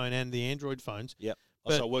iPhone and the Android phones. Yep.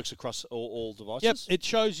 So it works across all devices? Yep. It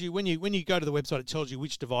shows you, when you go to the website, it tells you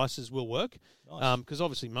which devices will work. Nice. Because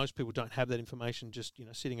obviously most people don't have that information just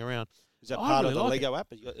sitting around. Is that part of the Lego app?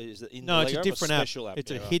 Is it in the Lego it's a different app. Special app. It's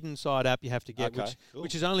a hidden side app you have to get,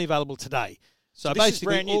 which is only available today. So this is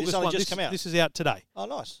brand new. This only just come out. This is out today. Oh,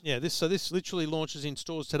 nice. Yeah. This literally launches in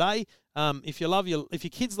stores today. If your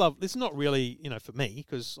kids love, this is not really for me,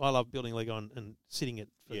 because I love building Lego and sitting it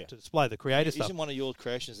to display the creator stuff. Isn't one of your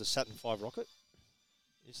creations the Saturn V rocket?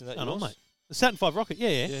 Isn't that yours? No, mate. The Saturn V rocket.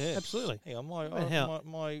 Yeah, absolutely. Hang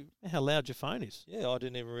on, how loud your phone is. Yeah, I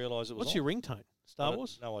didn't even realise it was. What's your ringtone? Star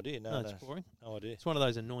Wars? No idea. No, it's boring. No idea. It's one of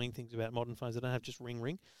those annoying things about modern phones. They don't have just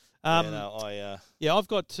ring. I've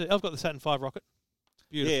got the Saturn V rocket.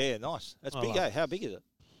 Beautiful. Yeah, nice. That's big, eh? How big is it?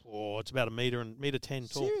 Oh, it's about a meter 10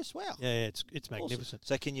 tall. Serious? Wow. Yeah, it's magnificent.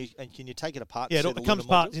 Awesome. So can you take it apart? Yeah, it comes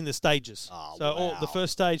apart in the stages. Oh, so all the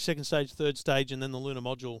first stage, second stage, third stage, and then the lunar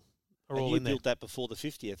module are all in there. You built that before the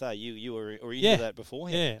 50th, eh? You were into that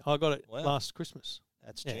beforehand? Yeah, I got it last Christmas.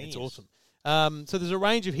 That's genius. It's awesome. So there's a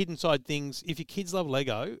range of hidden side things. If your kids love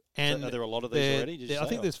Lego, and are there a lot of these already? I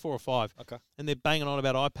think there's 4 or 5. Okay. And they're banging on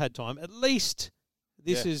about iPad time. At least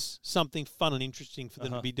this is something fun and interesting for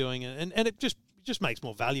them to be doing, and it just makes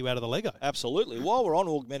more value out of the Lego. Absolutely. While we're on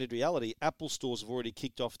augmented reality, Apple stores have already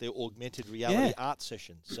kicked off their augmented reality art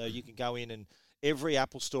session. So you can go in, and every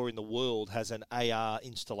Apple store in the world has an AR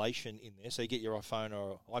installation in there. So you get your iPhone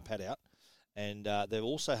or iPad out, and they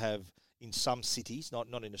also have in some cities, not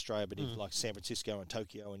in Australia, but in like San Francisco and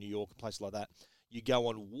Tokyo and New York and places like that, you go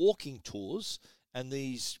on walking tours, and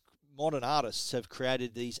these modern artists have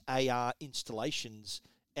created these AR installations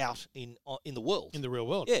out in the world. In the real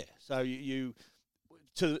world. Yeah. So you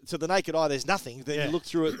to the naked eye, there's nothing. Then you look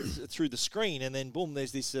through it through the screen, and then boom,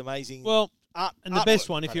 there's this amazing art. And the best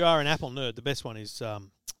one, if you are an Apple nerd, the best one is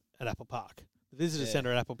at Apple Park. The visitor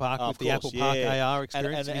centre at Apple Park with the Apple Park AR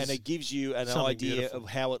experience. And it gives you an idea of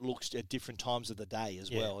how it looks at different times of the day as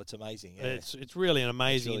well. It's amazing. Yeah. It's really an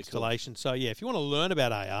amazing installation. Cool. So, if you want to learn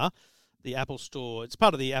about AR, the Apple Store, it's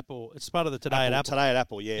part of the Apple, it's part of the Today at Apple. Today at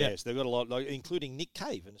Apple, yes. They've got a lot, including Nick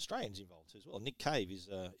Cave, an Australian's involved as well. Nick Cave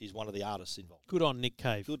is one of the artists involved. Good on Nick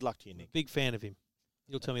Cave. Good luck to you, Nick. Big fan of him.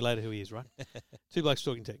 You'll tell me later who he is, right? Two Blokes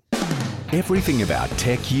Talking Tech. Everything about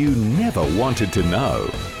tech you never wanted to know.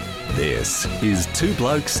 This is Two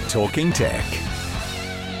Blokes Talking Tech.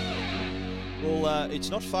 Well, it's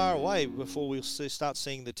not far away before we'll start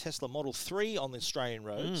seeing the Tesla Model 3 on the Australian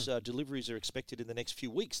roads. Deliveries are expected in the next few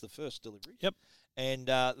weeks, the first delivery. Yep. And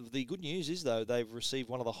the good news is, though, they've received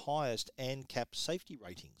one of the highest ANCAP safety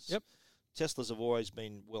ratings. Yep. Teslas have always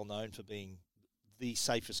been well known for being the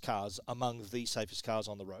safest cars, among the safest cars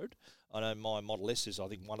on the road. I know my Model S is, I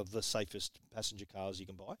think, one of the safest passenger cars you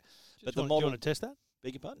can buy. Do you want to test that?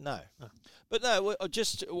 Beg your pardon? No. But no,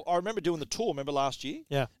 I remember doing the tour, remember last year?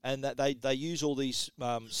 Yeah. And that they use all these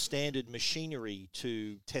standard machinery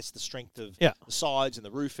to test the strength of Yeah. the sides and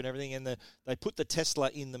the roof and everything. And they put the Tesla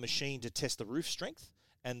in the machine to test the roof strength.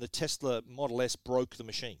 And the Tesla Model S broke the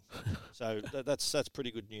machine. So that's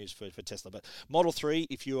pretty good news for Tesla. But Model 3,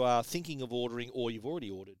 if you are thinking of ordering or you've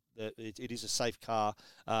already ordered, it is a safe car.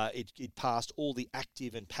 It passed all the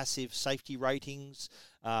active and passive safety ratings.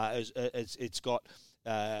 It's got...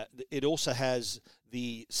 it also has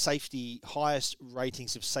the highest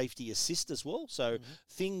ratings of safety assist as well. So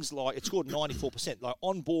things like, it's scored 94%. Like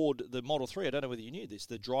on board the Model 3, I don't know whether you knew this,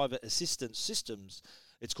 the driver assistance systems,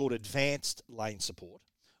 it's called advanced lane support,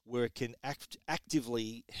 where it can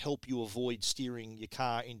actively help you avoid steering your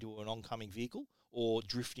car into an oncoming vehicle or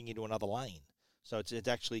drifting into another lane. So it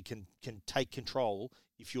actually can take control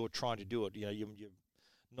if you're trying to do it. You know, you're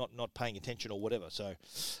not paying attention or whatever. So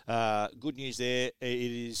good news there.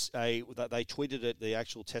 It is they tweeted it. The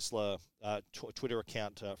actual Tesla Twitter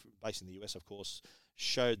account, based in the US, of course,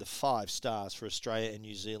 showed the 5 stars for Australia and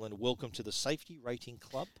New Zealand. Welcome to the Safety Rating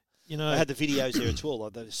Club. You know, they had the videos there as well.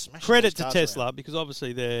 Like they credit to Tesla around. Because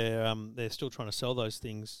obviously they're still trying to sell those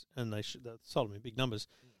things, and they sold them in big numbers.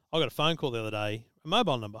 I got a phone call the other day, a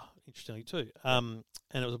mobile number, interestingly too, and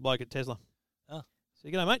it was a bloke at Tesla. Oh. So,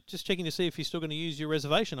 g'day, mate, just checking to see if you're still going to use your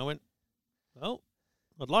reservation. I went, well,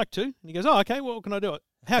 I'd like to. And he goes, oh, okay, well, what can I do?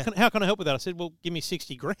 How can I help with that? I said, well, give me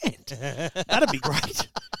 $60,000. That'd be great.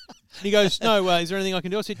 And he goes, no, is there anything I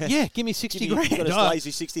can do? I said, yeah, give me $60,000. You've got a lazy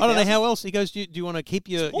 60,000. I don't know how else. He goes, do you want to keep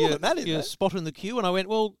your spot in the queue? And I went,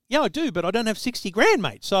 well, yeah, I do, but I don't have $60,000,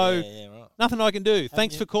 mate. So right. Nothing I can do.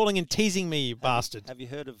 Thanks for calling and teasing me, you bastard. Have you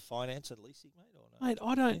heard of finance and leasing, mate? Or no? Mate,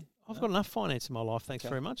 I don't. I've got enough finance in my life, thanks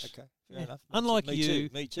very much. Okay, fair enough. Unlike me you,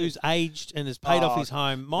 too. who's aged and has paid off his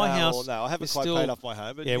home, my house. No, I haven't quite paid off my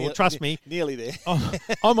home. But yeah, well, trust me, nearly there.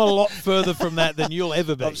 I'm a lot further from that than you'll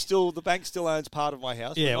ever be. The bank still owns part of my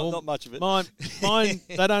house. Yeah, but not much of it. Mine,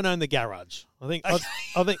 they don't own the garage. I think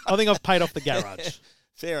I've paid off the garage.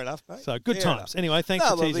 Fair enough, mate. So good times. Anyway, thanks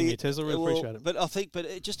for teasing me, Tesla. Really appreciate it. But I think,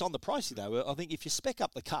 just on the pricey though, I think if you spec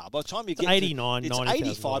up the car, by the time you get $89,000,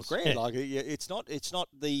 it's $85,000. Yeah. Like it's not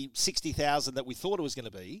the $60,000 that we thought it was going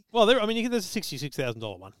to be. Well, there's a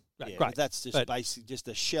 $66,000 one. Yeah, great. That's just basically just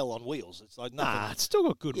a shell on wheels. It's like nothing. Nah, it's still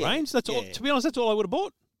got good range. That's all. To be honest, that's all I would have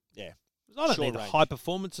bought. Yeah, I don't need the high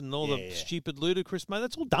performance and all the stupid ludicrous, mate.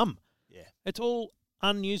 That's all dumb. Yeah, it's all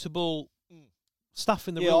unusable stuff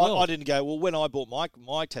in the real world. I didn't go, well, when I bought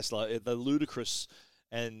my Tesla, the ludicrous,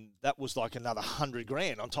 and that was like another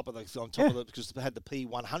 $100,000 on top of the because they had the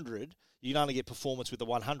P100. You can only get performance with the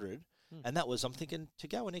 100. And that was, I'm thinking, to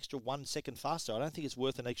go an extra 1 second faster, I don't think it's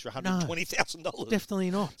worth an extra $120,000.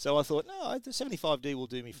 Definitely not. So I thought, no, the 75D will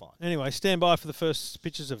do me fine. Anyway, stand by for the first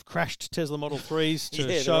pictures of crashed Tesla Model 3s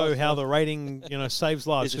to show how the rating, saves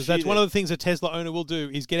lives. Because that's one of the things a Tesla owner will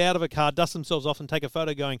do is get out of a car, dust themselves off, and take a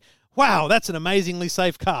photo going, wow, that's an amazingly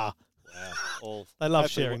safe car. Wow. They love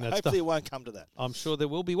sharing that stuff. Hopefully it won't come to that. I'm sure there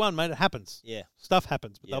will be one, mate. It happens. Yeah. Stuff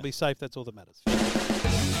happens, but they'll be safe. That's all that matters.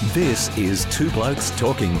 This is Two Blokes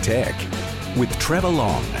Talking Tech with Trevor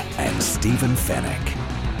Long and Stephen Fennick.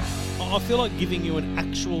 I feel like giving you an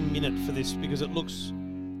actual minute for this because it looks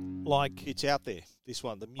like... It's out there, this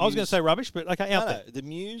one. The Muse, I was going to say rubbish, but okay, out there. The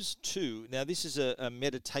Muse 2. Now, this is a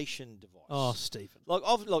meditation device. Oh, Stephen.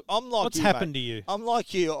 I'm like What's you, happened mate. to you? I'm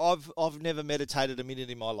like you. I've never meditated a minute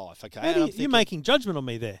in my life, okay? You're making judgment on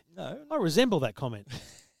me there. No. I resemble that comment.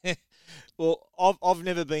 Well, I've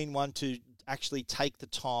never been one to actually take the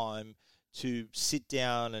time to sit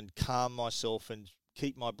down and calm myself and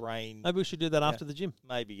keep my brain... Maybe we should do that after the gym.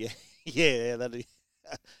 Maybe, yeah. Yeah, that'd...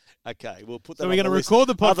 Okay, we'll put that on we're going to record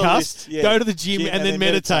the podcast, go to the gym, and then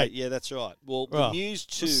meditate. Yeah, that's right. Well, the Muse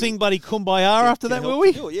 2... We'll sing Bloody Kumbaya after that, will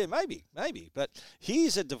we? Yeah, maybe. But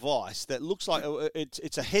here's a device that looks like...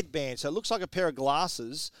 It's a headband, so it looks like a pair of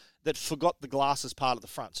glasses that forgot the glasses part of the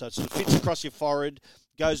front. So it sort of fits across your forehead,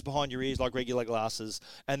 goes behind your ears like regular glasses,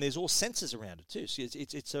 and there's all sensors around it too. So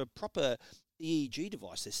it's a proper EEG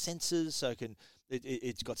device. There's sensors, so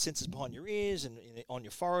it's got sensors behind your ears and on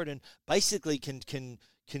your forehead, and basically can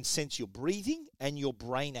sense your breathing and your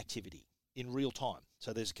brain activity in real time.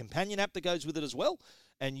 So there's a companion app that goes with it as well,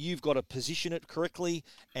 and you've got to position it correctly.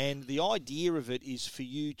 And the idea of it is for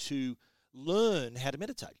you to learn how to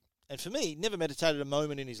meditate. And for me, never meditated a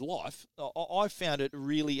moment in his life, I found it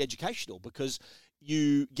really educational because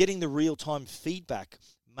you getting the real-time feedback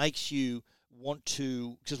makes you want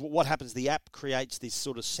to, because what happens, the app creates this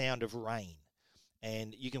sort of sound of rain.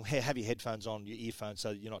 and you can have your headphones on, your earphones,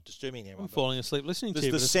 so you're not disturbing anyone. I'm falling asleep listening to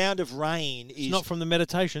you. The sound of rain is not from the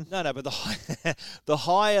meditation. No, but the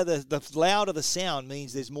higher, the louder the sound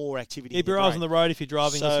means there's more activity. Keep your eyes on the road if you're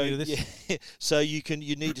driving. Listening to this. Yeah, so you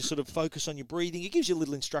need to sort of focus on your breathing. It gives you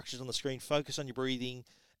little instructions on the screen. Focus on your breathing,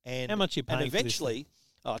 and how much are you paying? And eventually.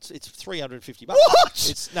 It's $350. What?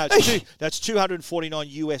 That's $249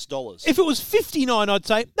 US. If it was $59, I'd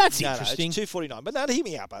say that's interesting. No, it's $249. But no, hear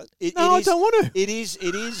me out, bud. I don't want to. It is.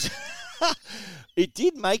 It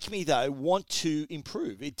did make me though want to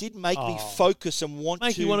improve. It did make me focus and want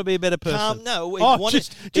you want to be a better person.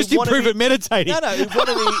 Just improve at meditating. No, it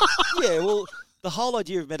wanted me. Yeah, well, the whole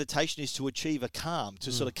idea of meditation is to achieve a calm,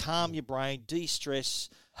 to sort of calm your brain, de-stress,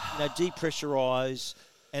 depressurize.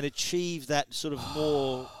 And achieve that sort of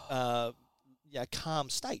more calm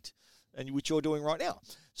state, and which you're doing right now.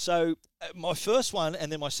 So my first one, and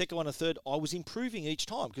then my second one and third, I was improving each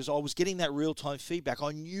time because I was getting that real-time feedback.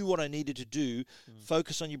 I knew what I needed to do.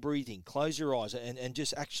 Focus on your breathing, close your eyes, and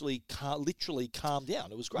just actually literally calm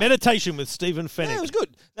down. It was great. Meditation with Stephen Fennick. Yeah, it was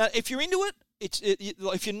good. Now, if you're into it,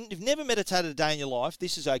 if you've never meditated a day in your life,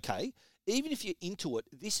 this is okay. Even if you're into it,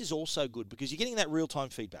 this is also good because you're getting that real-time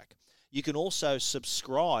feedback. You can also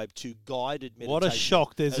subscribe to guided meditation. What a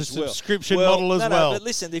shock. There's a subscription model as well. No, but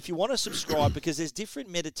listen, if you want to subscribe, because there's different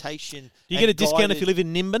meditation. Do you get a discount if you live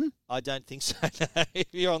in Nimbin? I don't think so. No. If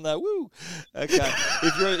you're on the okay.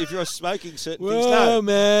 if you're smoking certain things, no,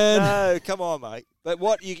 man. No, come on, mate. But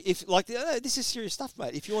this is serious stuff,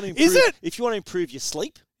 mate. If you want to improve, is it? If you want to improve your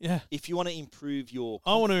sleep. Yeah. If you want to improve your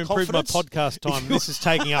I want to improve my podcast time. This is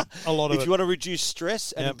taking up a lot of it. If you want to reduce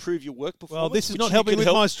stress and improve your work performance. Well, this is not helping with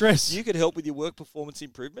my stress. You could help with your work performance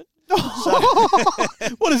improvement.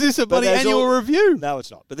 What is this, a bloody annual review? No, it's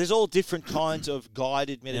not. But there's all different kinds of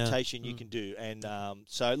guided meditation you can do. And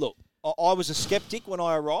so, look, I was a skeptic when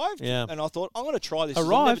I arrived, and I thought, I'm going to try this.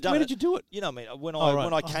 Arrived? Where did you do it? You know what I mean? When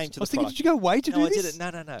I came to the product. I was thinking, did you go away to do this? I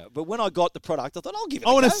did it. No. But when I got the product, I thought, I'll give it a go.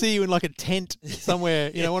 I want to see you in like a tent somewhere,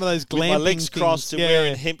 one of those glamping with my legs crossed things. and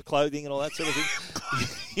wearing hemp clothing and all that sort of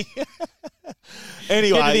thing.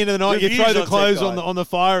 Anyway, get to the end of the night, you throw the clothes on the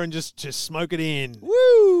fire and just smoke it in.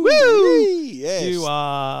 Woo! Yes. You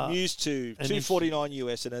are News to $249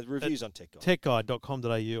 US and reviews on TechGuide.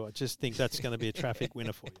 TechGuide.com.au. I just think that's going to be a traffic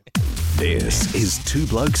winner for you. This is Two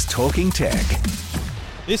Blokes Talking Tech.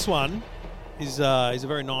 This one is a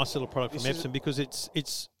very nice little product from Epson because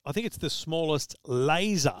I think it's the smallest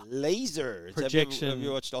laser projection. Have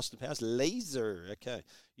you watched Austin Powers? Laser. Okay.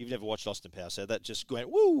 You've never watched Austin Powers, so that just went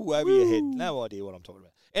woo over your head. No idea what I'm talking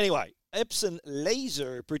about. Anyway, Epson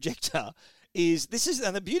laser projector and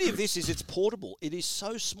the beauty of this is it's portable. It is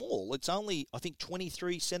so small. It's only, I think,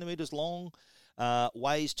 23 centimeters long.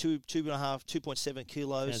 Weighs 2.7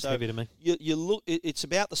 kilos. Sounds heavy to me. You look. It's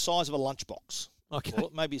about the size of a lunchbox. Okay.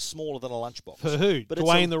 Well, maybe smaller than a lunchbox. For who? But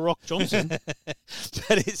Dwayne The Rock Johnson.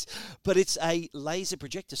 but it's a laser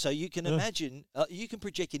projector, so you can imagine you can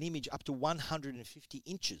project an image up to 150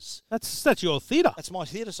 inches. That's your theatre. That's my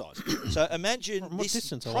theatre size. So imagine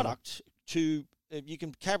this product you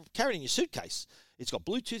can carry it in your suitcase. It's got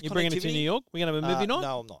Bluetooth connectivity. You're bringing it to New York? We're going to have a movie night?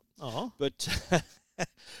 No, I'm not. Oh.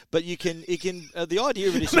 But you can. The idea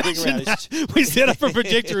of it is to bring around. We set up a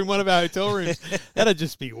projector in one of our hotel rooms. That'd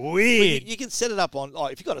just be weird. You can set it up on.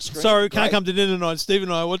 If you've got a screen. Sorry, we can't come to dinner tonight. Steve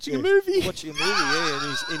and I are watching a movie. Watching a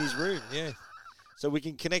movie, in his room, yeah. So we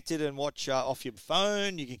can connect it and watch off your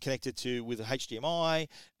phone. You can connect it with a HDMI.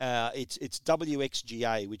 It's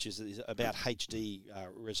WXGA, which is about HD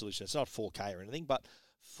resolution. It's not 4K or anything, but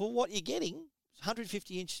for what you're getting,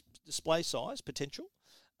 150-inch display size potential.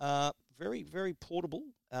 Very, very portable.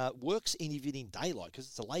 Works even in daylight because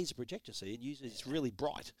it's a laser projector, so it's really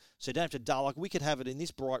bright. So you don't have to dull. Like we could have it in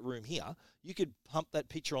this bright room here. You could pump that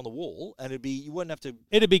picture on the wall, and you wouldn't have to.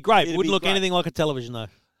 It'd be great. It wouldn't look anything like a television, though.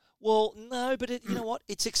 Well, no, but you know what?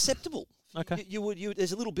 It's acceptable. Okay.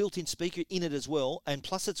 There's a little built-in speaker in it as well, and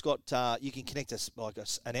plus it's got you can connect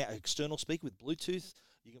an external speaker with Bluetooth.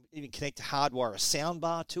 You can even hardwire a sound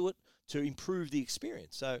bar to it to improve the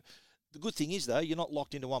experience. So. The good thing is, though, you're not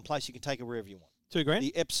locked into one place. You can take it wherever you want. $2,000?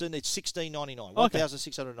 The Epson, it's $1,699. Okay.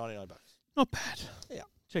 $1,699. Not bad. Yeah.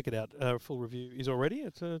 Check it out. Full review is already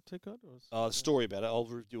at TechGuide? The story about it, I'll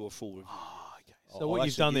do a full review. Oh, okay. So what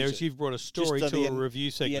you've done there is you've brought a story to a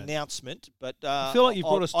review segment. The announcement, but... I feel like you've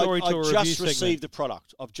brought a story to a review segment. I've just received the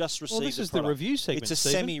product. I've just received the product. This is the review segment, It's a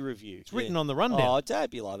semi-review. It's written on the rundown. Oh,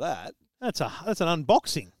 don't be like that. That's an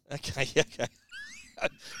unboxing. Okay.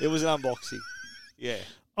 It was an unboxing. Yeah.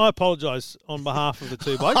 I apologise on behalf of the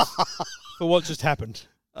two blokes for what just happened.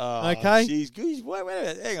 Okay? Geez,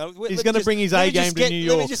 wait, hang on. He's going to bring his A game to New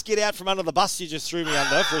York. Let me just get out from under the bus you just threw me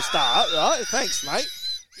under for a start. Right? Thanks, mate.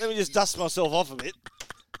 Let me just dust myself off a bit.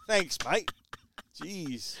 Thanks, mate.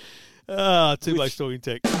 Jeez. Two Blokes Talking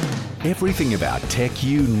Tech. Everything about tech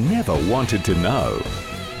you never wanted to know.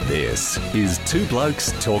 This is Two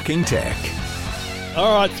Blokes Talking Tech.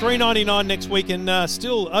 All right, $3.99 next week, and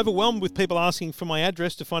still overwhelmed with people asking for my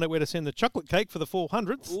address to find out where to send the chocolate cake for the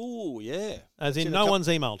 400th. Ooh, yeah. As in, no one's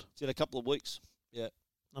emailed. It's in a couple of weeks. Yeah.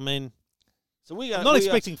 I mean, so I'm not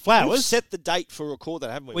expecting flowers. We've set the date for record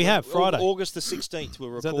that, haven't we? We have, Friday. August the 16th, we're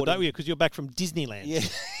recording. Is that the date? Because you're back from Disneyland. Yeah.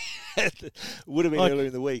 Would have been earlier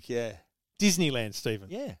in the week, yeah. Disneyland, Stephen.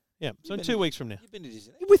 Yeah. Yeah, so in 2 weeks from now. You've been to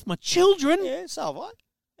Disneyland? You're with my children. Yeah, so have I.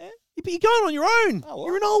 Yeah. You're going on your own. Oh, well.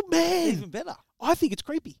 You're an old man. Even better. I think it's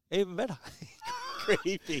creepy. Even better.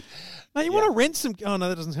 Creepy. Mate, you want to rent some... Oh, no,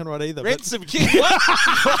 that doesn't sound right either. Rent some kids. Come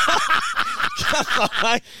on,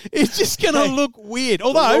 mate. It's just going to look weird.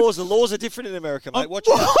 Although... The laws are different in America, mate. Watch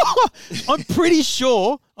out. I'm pretty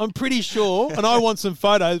sure, and I want some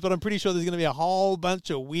photos, but I'm pretty sure there's going to be a whole bunch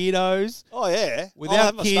of weirdos. Oh, yeah. Without I'll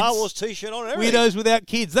have kids. a Star Wars T-shirt on and everything. Weirdos without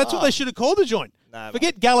kids. That's what they should have called the joint. No,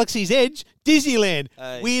 Forget Galaxy's Edge. Disneyland.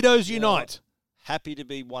 Hey, Weirdos Unite. Happy to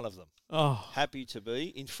be one of them. Oh. Happy to be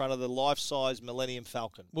in front of the life-size Millennium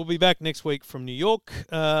Falcon. We'll be back next week from New York.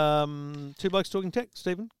 Two Blokes Talking Tech.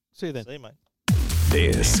 Stephen, see you then. See you, mate.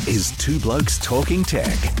 This is Two Blokes Talking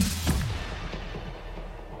Tech.